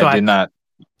 I So did not.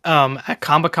 at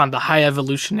Comic Con, the High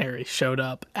Evolutionary showed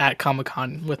up at Comic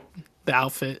Con with the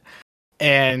outfit,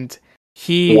 and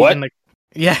he What? in the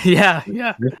yeah.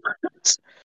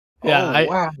 Oh I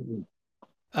wow.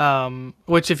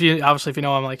 Which if you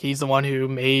know him, like he's the one who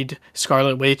made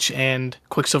Scarlet Witch and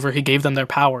Quicksilver. He gave them their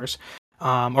powers,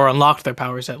 or unlocked their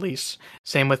powers at least.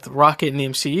 Same with Rocket in the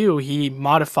MCU. He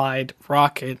modified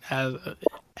Rocket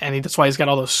that's why he's got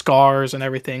all those scars and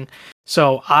everything.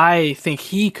 So I think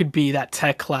he could be that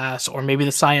tech class or maybe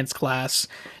the science class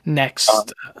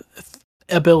next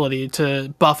ability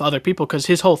to buff other people, because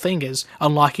his whole thing is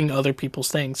unlocking other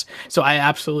people's things. So I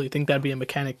absolutely think that'd be a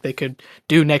mechanic they could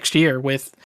do next year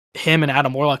with him and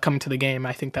Adam Warlock coming to the game.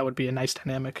 I think that would be a nice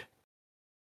dynamic.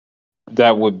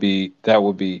 That would be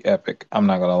epic. I'm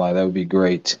not gonna lie, that would be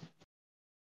great.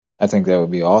 I think that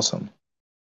would be awesome.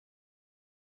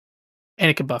 And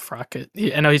it could buff Rocket.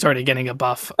 I know he's already getting a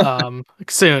buff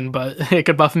soon, but it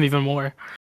could buff him even more.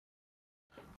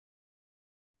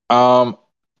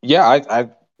 Yeah,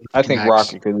 I think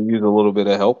Rocket could use a little bit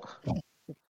of help.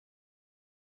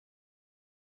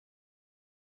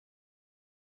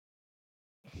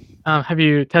 Have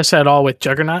you tested at all with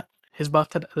Juggernaut, his buff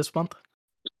this month?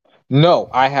 No,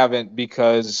 I haven't,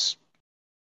 because,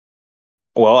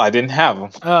 well, I didn't have him.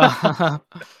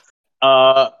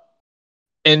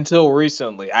 Until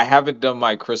recently. I haven't done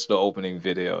my crystal opening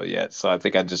video yet, so I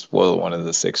think I just spoiled one of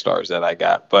the 6 stars that I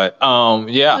got. But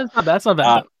yeah, that's not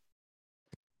bad.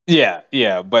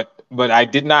 Yeah, but I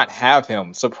did not have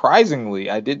him. Surprisingly,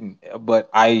 I didn't.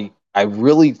 But I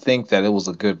really think that it was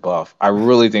a good buff. I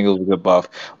really think it was a good buff.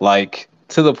 Like,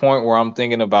 to the point where I'm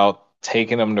thinking about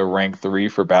taking him to rank 3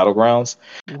 for Battlegrounds.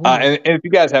 And if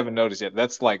you guys haven't noticed yet,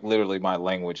 that's like literally my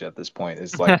language at this point.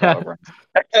 It's like Battlegrounds.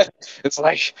 It's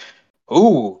like,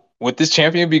 ooh, would this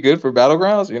champion be good for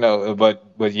Battlegrounds? You know,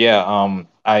 but yeah,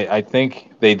 I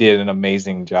think they did an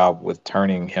amazing job with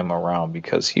turning him around,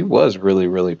 because he was really,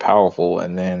 really powerful,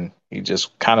 and then he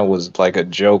just kind of was like a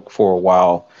joke for a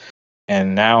while,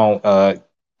 and now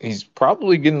he's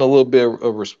probably getting a little bit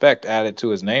of respect added to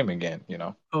his name again. You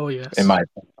know? Oh yes, in my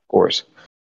opinion, of course.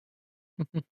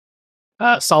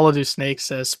 Solidus Snake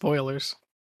says spoilers.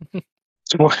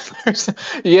 Spoilers.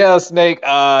 Yeah, Snake.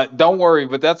 Don't worry,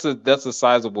 but that's a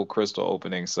sizable crystal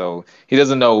opening, so he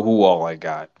doesn't know who all I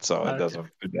got, so it doesn't.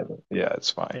 Yeah,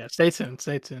 it's fine. Yeah, stay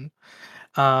tuned.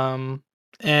 And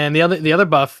the other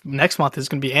buff next month is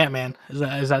going to be Ant-Man.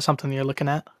 Is that something you're looking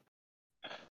at?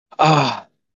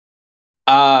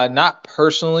 Not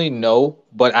personally, no,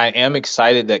 but I am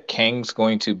excited that Kang's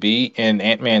going to be in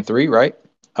Ant-Man 3, right?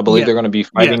 I believe they're going to be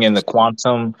fighting in the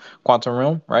quantum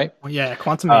realm, right? Well, yeah,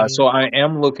 quantum. So I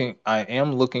am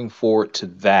looking forward to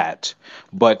that.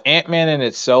 But Ant-Man in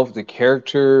itself, the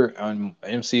character on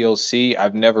MCOC,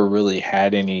 I've never really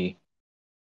had any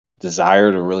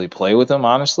desire to really play with him.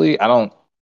 Honestly, I don't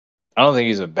think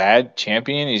he's a bad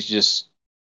champion. He's just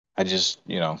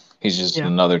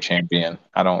another champion.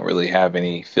 I don't really have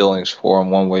any feelings for him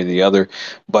one way or the other.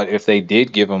 But if they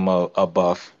did give him a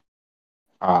buff,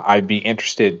 I'd be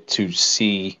interested to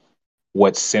see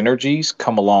what synergies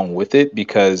come along with it,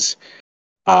 because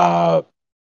some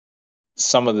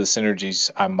of the synergies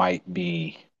I might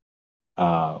be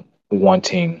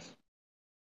wanting.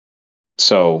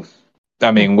 So, I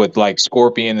mean, with like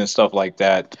Scorpion and stuff like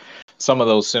that, some of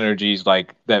those synergies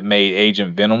like that made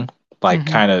Agent Venom like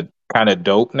kind of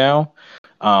dope now.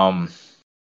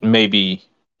 Maybe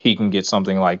he can get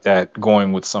something like that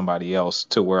going with somebody else,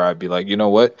 to where I'd be like, you know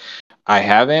what? I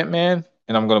have Ant-Man,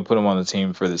 and I'm going to put him on the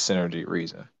team for the synergy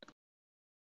reason.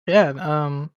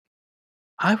 Yeah,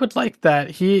 I would like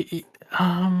that. I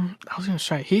was going to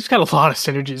say, he's got a lot of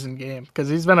synergies in game, because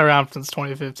he's been around since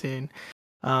 2015.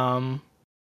 I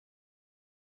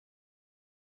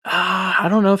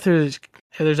don't know if there's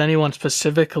anyone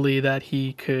specifically that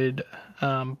he could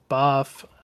buff.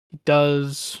 He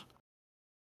does.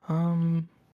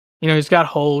 He's got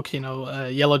Hulk.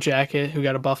 Yellow Jacket, who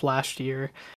got a buff last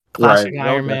year. Classic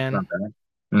Iron Man.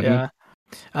 Yeah.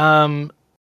 Yeah,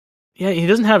 he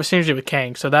doesn't have a synergy with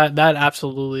Kang, so that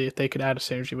absolutely, if they could add a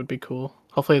synergy, would be cool.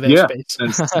 Hopefully they have space.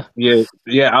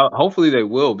 Yeah. Hopefully they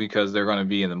will, because they're going to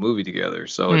be in the movie together.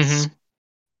 So it's,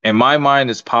 in my mind,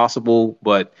 it's possible.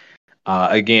 But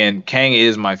again, Kang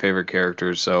is my favorite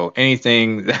character. So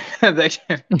anything that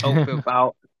can help him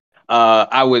out,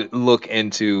 I would look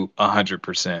into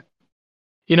 100%.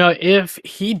 If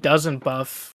he doesn't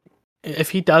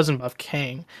buff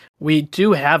Kang, we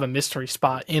do have a mystery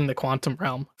spot in the quantum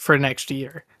realm for next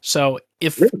year. So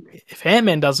if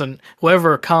Ant-Man doesn't,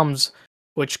 whoever comes,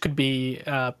 which could be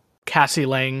Cassie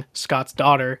Lang, Scott's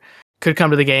daughter, could come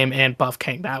to the game and buff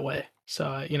Kang that way.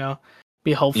 So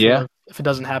be hopeful if it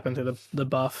doesn't happen through the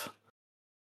buff.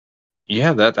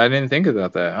 Yeah, that I didn't think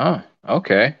about that. Huh.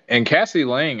 Okay. And Cassie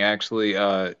Lang, actually,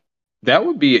 that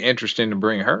would be interesting to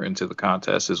bring her into the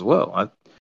contest as well.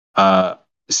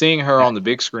 seeing her on the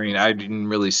big screen, I didn't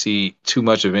really see too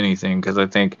much of anything because I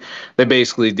think they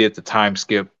basically did the time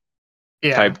skip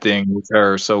Yeah. type thing with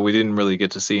her, so we didn't really get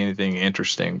to see anything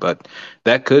interesting. But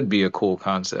that could be a cool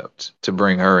concept to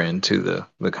bring her into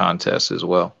the contest as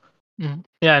well.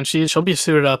 Yeah, and she'll be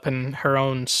suited up in her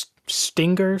own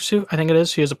Stinger suit. I think it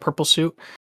is. She has a purple suit.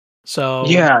 So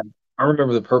Yeah, I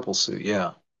remember the purple suit.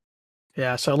 Yeah.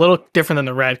 yeah, so a little different than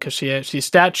the red because she's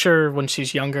stature when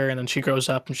she's younger, and then she grows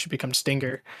up and she becomes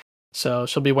Stinger. So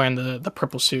she'll be wearing the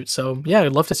purple suit. So yeah,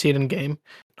 I'd love to see it in game.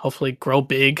 Hopefully, grow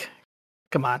big.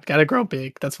 Come on, gotta grow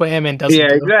big. That's what Ant-Man doesn't Yeah,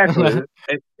 do. exactly.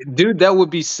 Dude, that would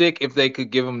be sick if they could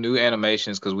give him new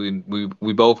animations because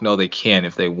we both know they can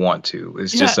if they want to.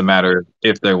 It's just a matter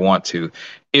if they want to.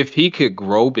 If he could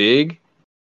grow big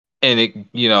and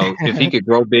if he could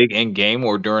grow big in game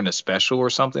or during a special or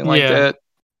something like Yeah.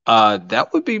 that,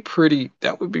 that would be pretty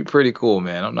cool,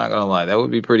 man. I'm not gonna lie. That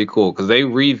would be pretty cool because they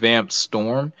revamped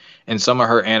Storm and some of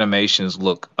her animations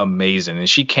look amazing. And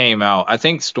she came out, I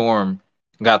think Storm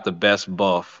got the best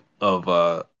buff of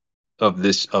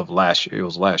last year. It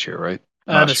was last year, right?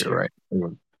 Last This year, year.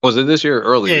 right? Was it this year or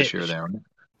early Yeah, this year then? Right?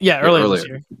 yeah, Yeah, earlier earlier. this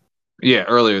year. Yeah,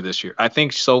 earlier this year. I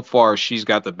think so far she's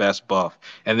got the best buff.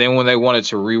 And then when they wanted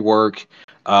to rework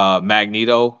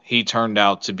Magneto, he turned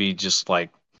out to be just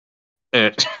like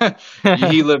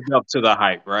he lived up to the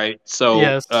hype, right? So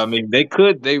Yes. I mean,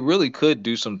 they really could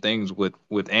do some things with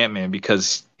Ant-Man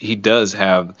because he does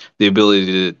have the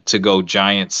ability to go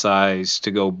giant size,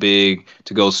 to go big,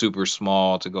 to go super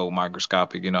small, to go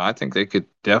microscopic. I think they could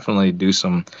definitely do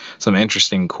some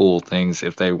interesting, cool things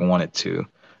if they wanted to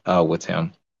with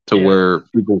him, to Yeah. where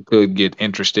people could get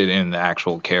interested in the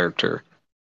actual character.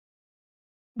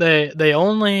 They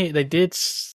did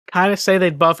kind of say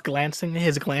they'd buff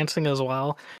his glancing as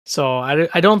well. So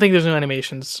I don't think there's new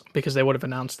animations because they would have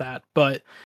announced that. But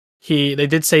they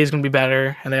did say he's going to be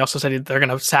better, and they also said they're going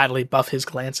to sadly buff his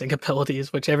glancing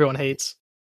abilities, which everyone hates.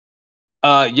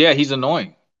 Yeah, he's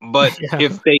annoying. But Yeah.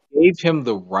 if they gave him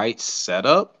the right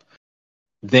setup,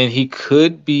 then he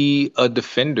could be a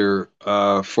defender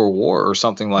for war or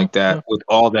something like Yeah. that with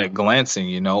all that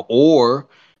glancing. Or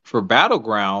for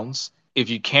battlegrounds, if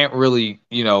you can't really,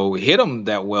 hit him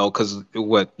that well, because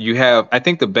what you have, I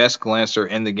think the best glancer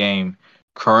in the game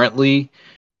currently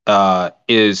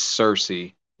is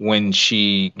Cersei when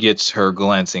she gets her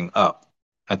glancing up.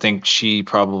 I think she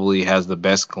probably has the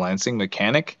best glancing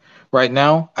mechanic right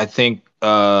now. I think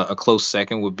a close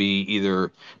second would be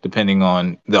either, depending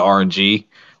on the RNG,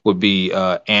 would be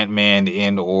Ant-Man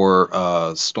and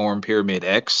or Storm Pyramid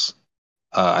X.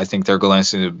 I think their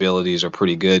glancing abilities are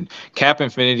pretty good. Cap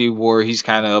Infinity War, he's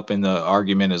kind of up in the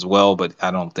argument as well, but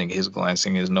I don't think his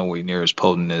glancing is nowhere near as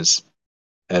potent as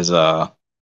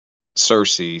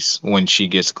Cersei's when she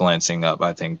gets glancing up.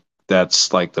 I think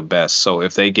that's like the best. So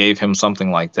if they gave him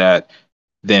something like that,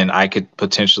 then I could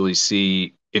potentially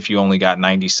see, if you only got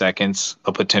 90 seconds,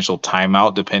 a potential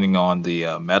timeout depending on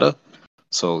the meta.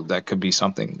 So that could be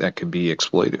something that could be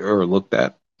exploited or looked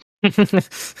at.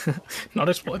 Not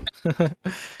exploit.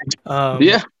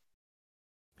 Yeah.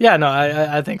 Yeah, no,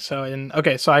 I think so. And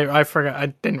okay, so I forgot, I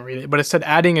didn't read it, but it said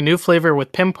adding a new flavor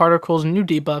with Pym particles, new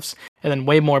debuffs, and then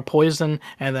way more poison,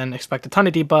 and then expect a ton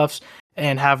of debuffs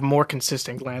and have more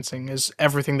consistent glancing is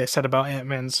everything they said about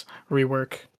Ant-Man's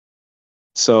rework.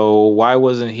 So why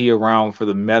wasn't he around for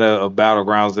the meta of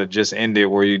Battlegrounds that just ended,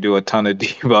 where you do a ton of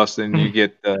debuffs and you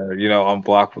get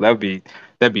unblockable?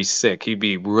 That'd be sick. He'd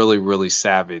be really, really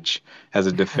savage as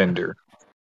a defender.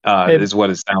 Is what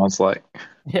it sounds like.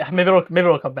 Yeah, maybe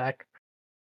it'll come back.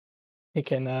 He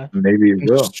can Maybe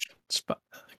it will.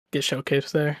 get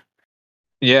showcased there.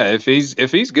 Yeah, if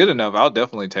he's good enough, I'll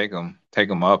definitely take him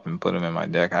up and put him in my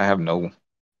deck. I have no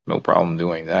problem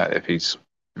doing that if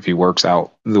he works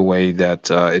out the way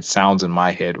that it sounds in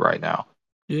my head right now.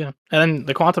 Yeah, and then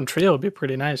the Quantum Trio would be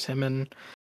pretty nice. Him and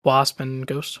Wasp and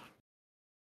Ghost.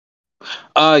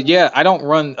 Yeah, I don't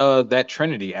run that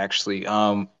Trinity actually.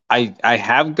 I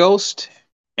have Ghost,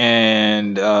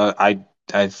 and I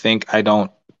think I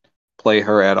don't play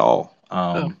her at all.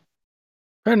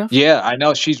 Fair enough. Yeah, I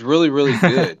know she's really, really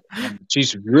good.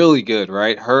 She's really good,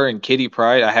 right? Her and Kitty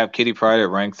Pryde. I have Kitty Pryde at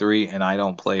rank 3, and I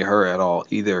don't play her at all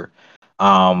either.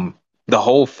 The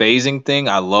whole phasing thing,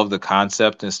 I love the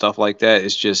concept and stuff like that.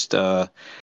 It's just the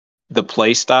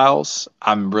play styles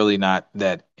I'm really not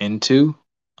that into.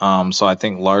 So I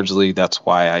think largely that's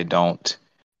why I don't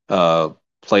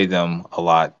play them a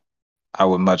lot. I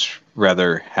would much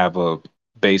rather have a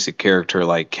basic character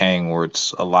like Kang, where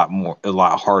it's a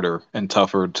lot harder and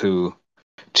tougher to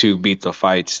beat the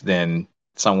fights than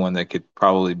someone that could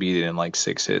probably beat it in like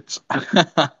 6 hits.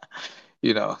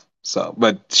 So,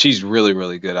 but she's really,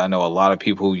 really good. I know a lot of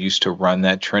people who used to run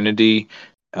that Trinity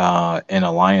in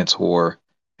Alliance War,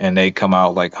 and they come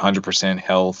out like 100%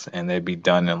 health, and they'd be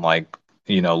done in like,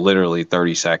 literally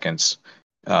 30 seconds.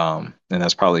 And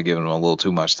that's probably giving them a little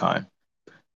too much time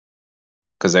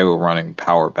because they were running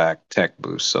power back tech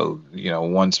boost. So,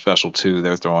 one special two,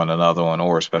 they're throwing another one,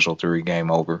 or a special three, game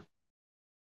over.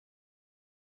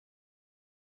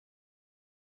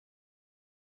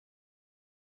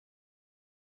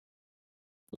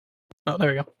 Oh,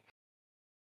 there we go.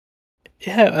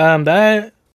 Yeah,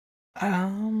 that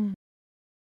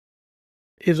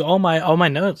is all my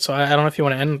notes. So I don't know if you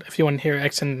want to end, if you want to hear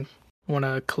X and want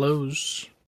to close.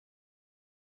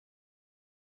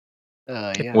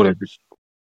 Yeah. Whatever.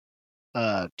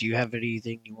 Do you have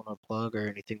anything you want to plug or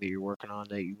anything that you're working on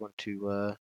that you want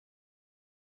to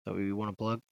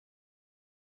plug?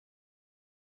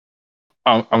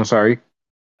 I'm sorry.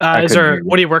 What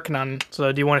are you working on?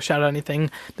 So do you want to shout out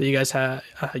anything that you guys have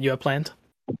planned?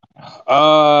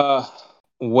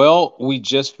 Well, we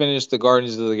just finished the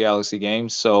Guardians of the Galaxy game,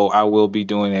 so I will be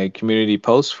doing a community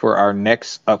post for our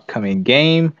next upcoming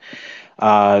game.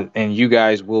 And you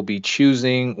guys will be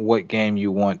choosing what game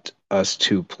you want us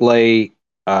to play.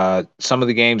 Some of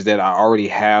the games that I already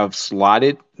have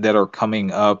slotted that are coming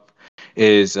up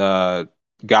is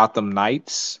Gotham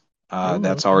Knights.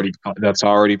 That's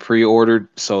already pre-ordered,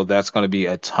 so that's going to be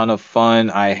a ton of fun.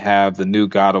 I have the new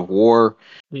God of War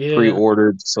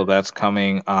pre-ordered, so that's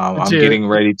coming. I'm getting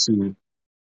ready to did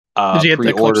you get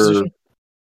the collector's pre-order. edition?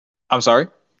 I'm sorry.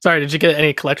 Sorry, did you get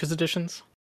any collector's editions?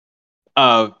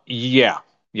 Yeah,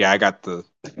 I got the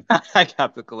I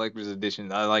got the collector's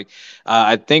edition.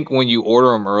 I think when you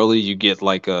order them early, you get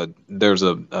like there's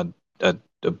a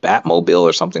Batmobile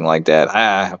or something like that.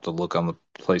 I have to look on the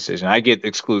PlayStation. I get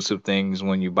exclusive things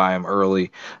when you buy them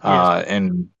early,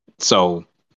 and so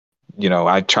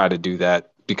I try to do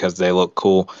that because they look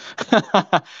cool.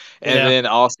 And then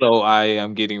also I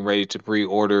am getting ready to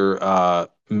pre-order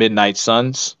Midnight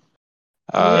Suns.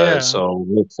 So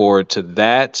look forward to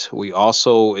that. We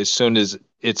also, as soon as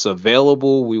it's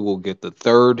available, we will get the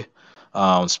third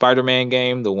Spider-Man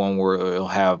game, the one where it'll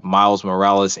have Miles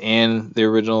Morales and the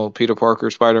original Peter Parker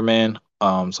Spider-Man.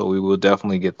 So we will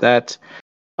definitely get that.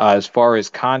 As far as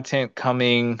content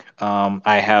coming,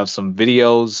 I have some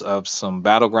videos of some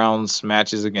Battlegrounds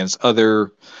matches against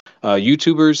other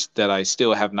YouTubers that I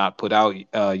still have not put out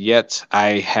yet.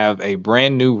 I have a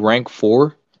brand new rank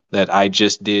 4 that I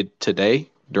just did today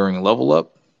during Level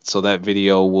Up. So that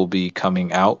video will be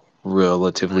coming out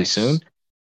relatively soon.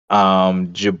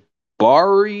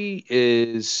 Jabari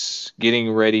is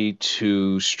getting ready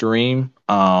to stream.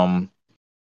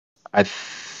 I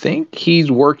think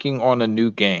he's working on a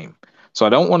new game. So I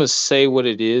don't want to say what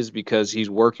it is because he's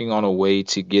working on a way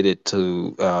to get it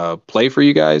to play for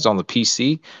you guys on the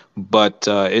PC. But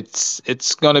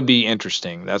it's going to be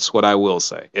interesting. That's what I will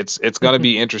say. It's going to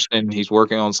be interesting. He's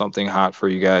working on something hot for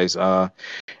you guys.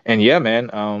 And yeah,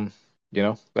 man.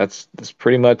 That's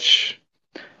pretty much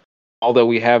all that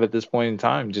we have at this point in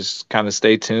time. Just kind of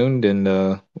stay tuned,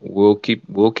 and we'll keep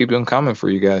them coming for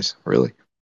you guys. Really.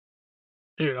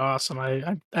 Dude, awesome!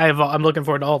 I'm looking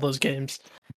forward to all those games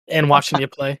and watching you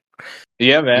play.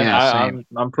 Yeah, man. Yeah,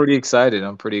 I'm pretty excited.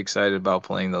 I'm pretty excited about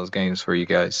playing those games for you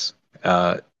guys.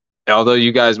 Although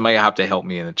you guys might have to help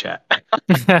me in the chat.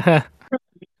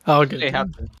 Oh, good.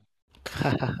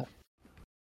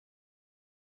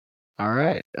 All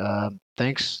right.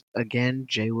 Thanks again,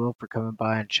 Jay Will, for coming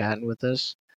by and chatting with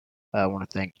us. I want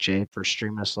to thank Jay for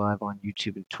streaming us live on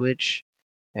YouTube and Twitch,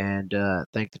 and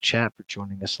thank the chat for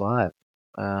joining us live.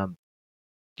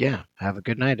 Yeah, have a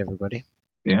good night, everybody.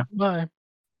 Yeah. Bye.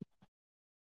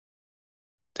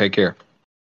 Take care.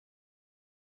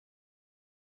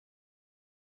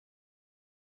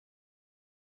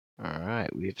 All right,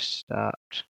 we've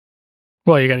stopped.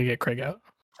 Well, you got to get Craig out.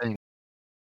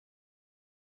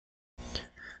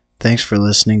 Thanks for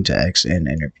listening to XN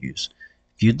Interviews.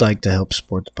 If you'd like to help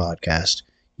support the podcast,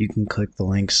 you can click the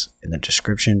links in the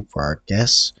description for our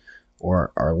guests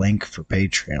or our link for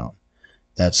Patreon.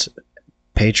 That's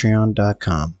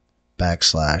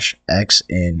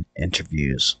patreon.com/XN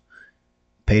Interviews.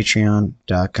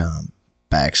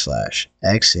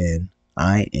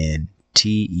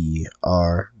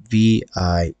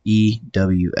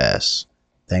 patreon.com/XNINTERVIEWS.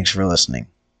 Thanks for listening.